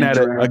was looking at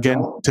it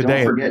again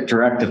today. Don't forget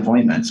direct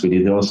appointments. We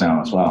do those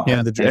now as well.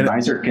 Yeah, the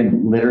advisor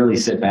can literally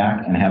sit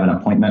back and have an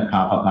appointment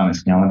pop up on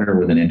his calendar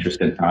with an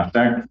interested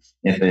prospect.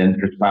 If the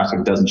interested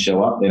prospect doesn't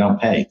show up, they don't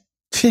pay.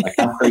 Like,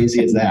 how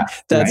crazy is that?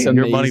 That's right? amazing.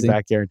 Your money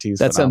back guarantee is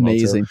That's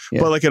amazing.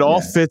 Yeah. But like it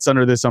all fits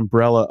under this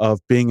umbrella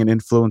of being an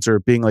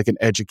influencer, being like an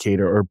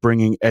educator or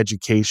bringing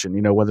education,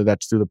 whether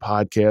that's through the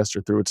podcast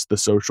or through the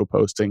social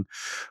posting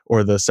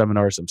or the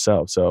seminars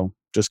themselves. So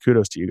just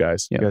kudos to you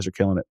guys. You guys are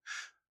killing it.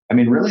 I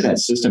mean, really that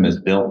system is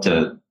built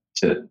to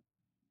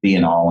be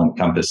an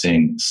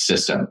all-encompassing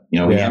system.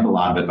 We have a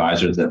lot of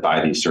advisors that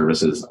buy these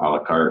services a la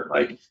carte,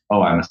 like,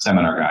 oh, I'm a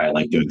seminar guy. I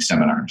like doing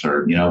seminars,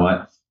 or you know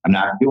what? I'm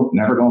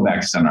never going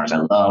back to seminars. I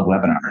love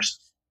webinars.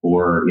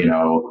 Or,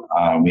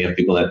 we have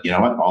people that,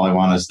 all I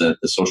want is the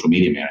social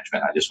media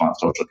management. I just want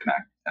Social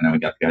Connect. And then we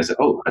got the guys that,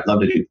 oh, I'd love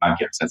to do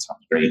podcasts. That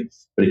sounds great.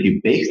 But if you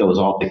bake those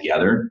all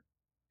together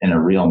in a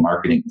real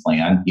marketing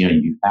plan,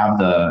 you have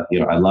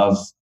I love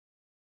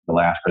the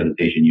last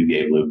presentation you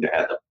gave, Luke, that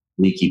had the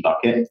leaky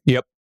bucket.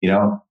 Yep.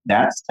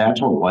 That's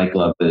what White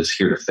Glove is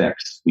here to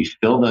fix. We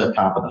fill the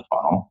top of the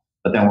funnel,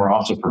 but then we're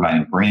also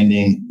providing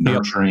branding,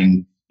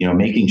 nurturing,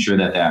 making sure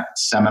that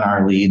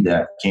seminar lead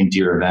that came to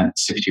your event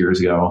 6 years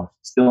ago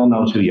still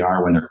knows who you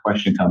are when their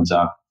question comes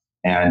up.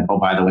 And, oh,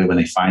 by the way, when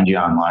they find you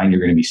online,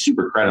 you're going to be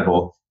super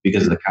credible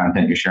because of the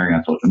content you're sharing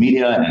on social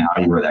media and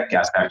how you were that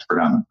guest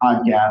expert on the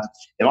podcast.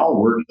 It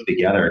all works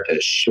together to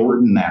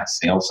shorten that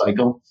sales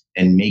cycle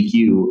and make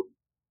you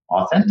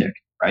authentic,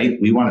 right?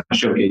 We want to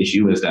showcase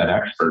you as that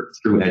expert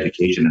through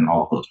education in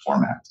all of those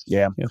formats.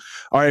 Yeah.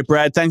 All right,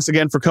 Brad, thanks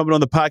again for coming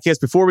on the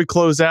podcast. Before we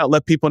close out,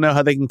 let people know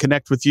how they can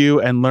connect with you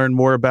and learn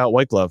more about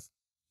White Glove.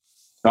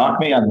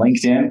 Stalk me on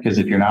LinkedIn, because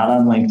if you're not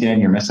on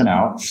LinkedIn, you're missing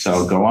out.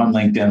 So go on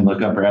LinkedIn,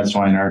 look up Brad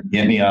Swinehart,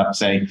 hit me up,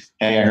 say,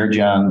 hey, I heard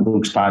you on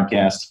Luke's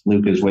podcast.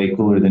 Luke is way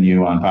cooler than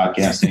you on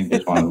podcasting.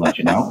 Just wanted to let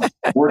you know.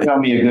 Or tell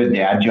me a good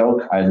dad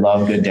joke. I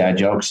love good dad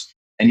jokes.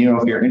 And,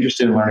 if you're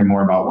interested in learning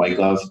more about White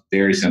Glove,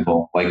 very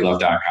simple,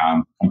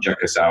 whiteglove.com. Come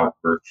check us out.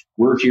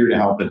 We're here to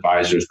help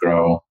advisors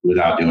grow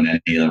without doing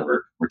any of the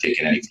work. We're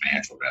taking any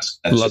financial risk.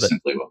 That's just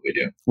simply what we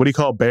do. What do you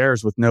call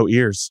bears with no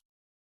ears?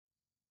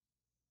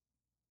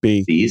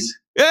 Bees.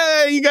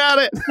 Hey, you got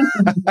it.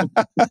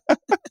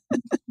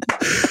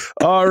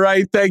 All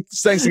right.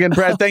 Thanks again,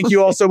 Brad. Thank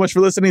you all so much for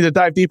listening. To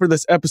dive deeper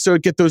this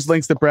episode, get those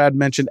links that Brad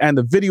mentioned and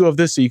the video of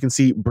this so you can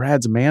see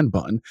Brad's man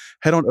bun.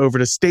 Head on over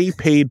to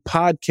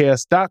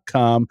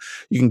staypaidpodcast.com.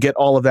 You can get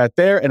all of that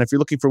there. And if you're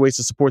looking for ways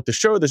to support the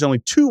show, there's only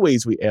 2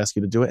 ways we ask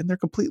you to do it, and they're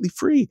completely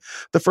free.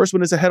 The first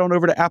one is to head on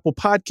over to Apple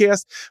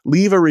Podcasts,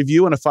 leave a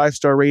review and a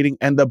 5-star rating.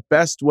 And the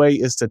best way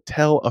is to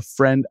tell a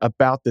friend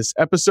about this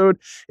episode.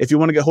 If you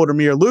want to get hold of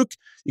me or Luke,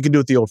 you can do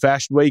it the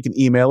old-fashioned way. You can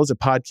email us at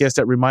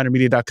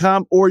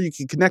podcast@remindermedia.com, or you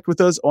can connect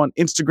with us on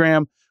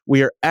Instagram.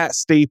 We are at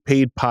Stay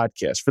Paid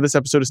Podcast. For this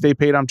episode of Stay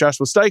Paid, I'm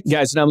Joshua Stike.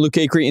 Guys, and I'm Luke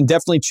Acree, and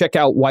definitely check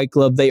out White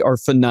Glove. They are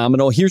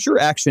phenomenal. Here's your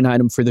action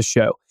item for the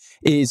show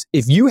is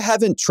if you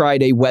haven't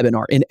tried a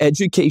webinar, an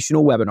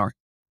educational webinar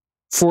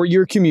for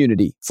your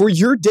community, for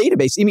your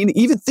database, I mean,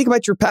 even think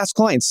about your past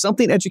clients,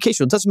 something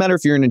educational. It doesn't matter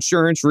if you're in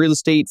insurance, real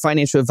estate,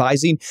 financial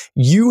advising,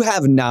 you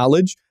have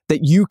knowledge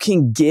that you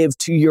can give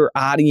to your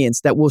audience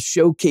that will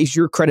showcase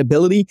your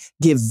credibility,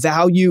 give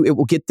value. It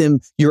will get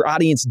your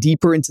audience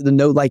deeper into the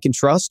know, like, and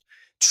trust.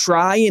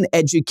 Try an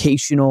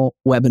educational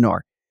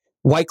webinar.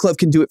 White Glove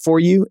can do it for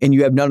you, and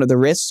you have none of the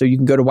risks. So you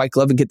can go to White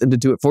Glove and get them to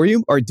do it for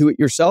you, or do it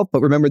yourself. But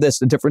remember this,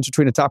 the difference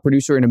between a top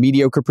producer and a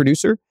mediocre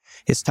producer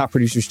is top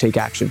producers take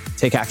action.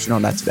 Take action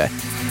on that today.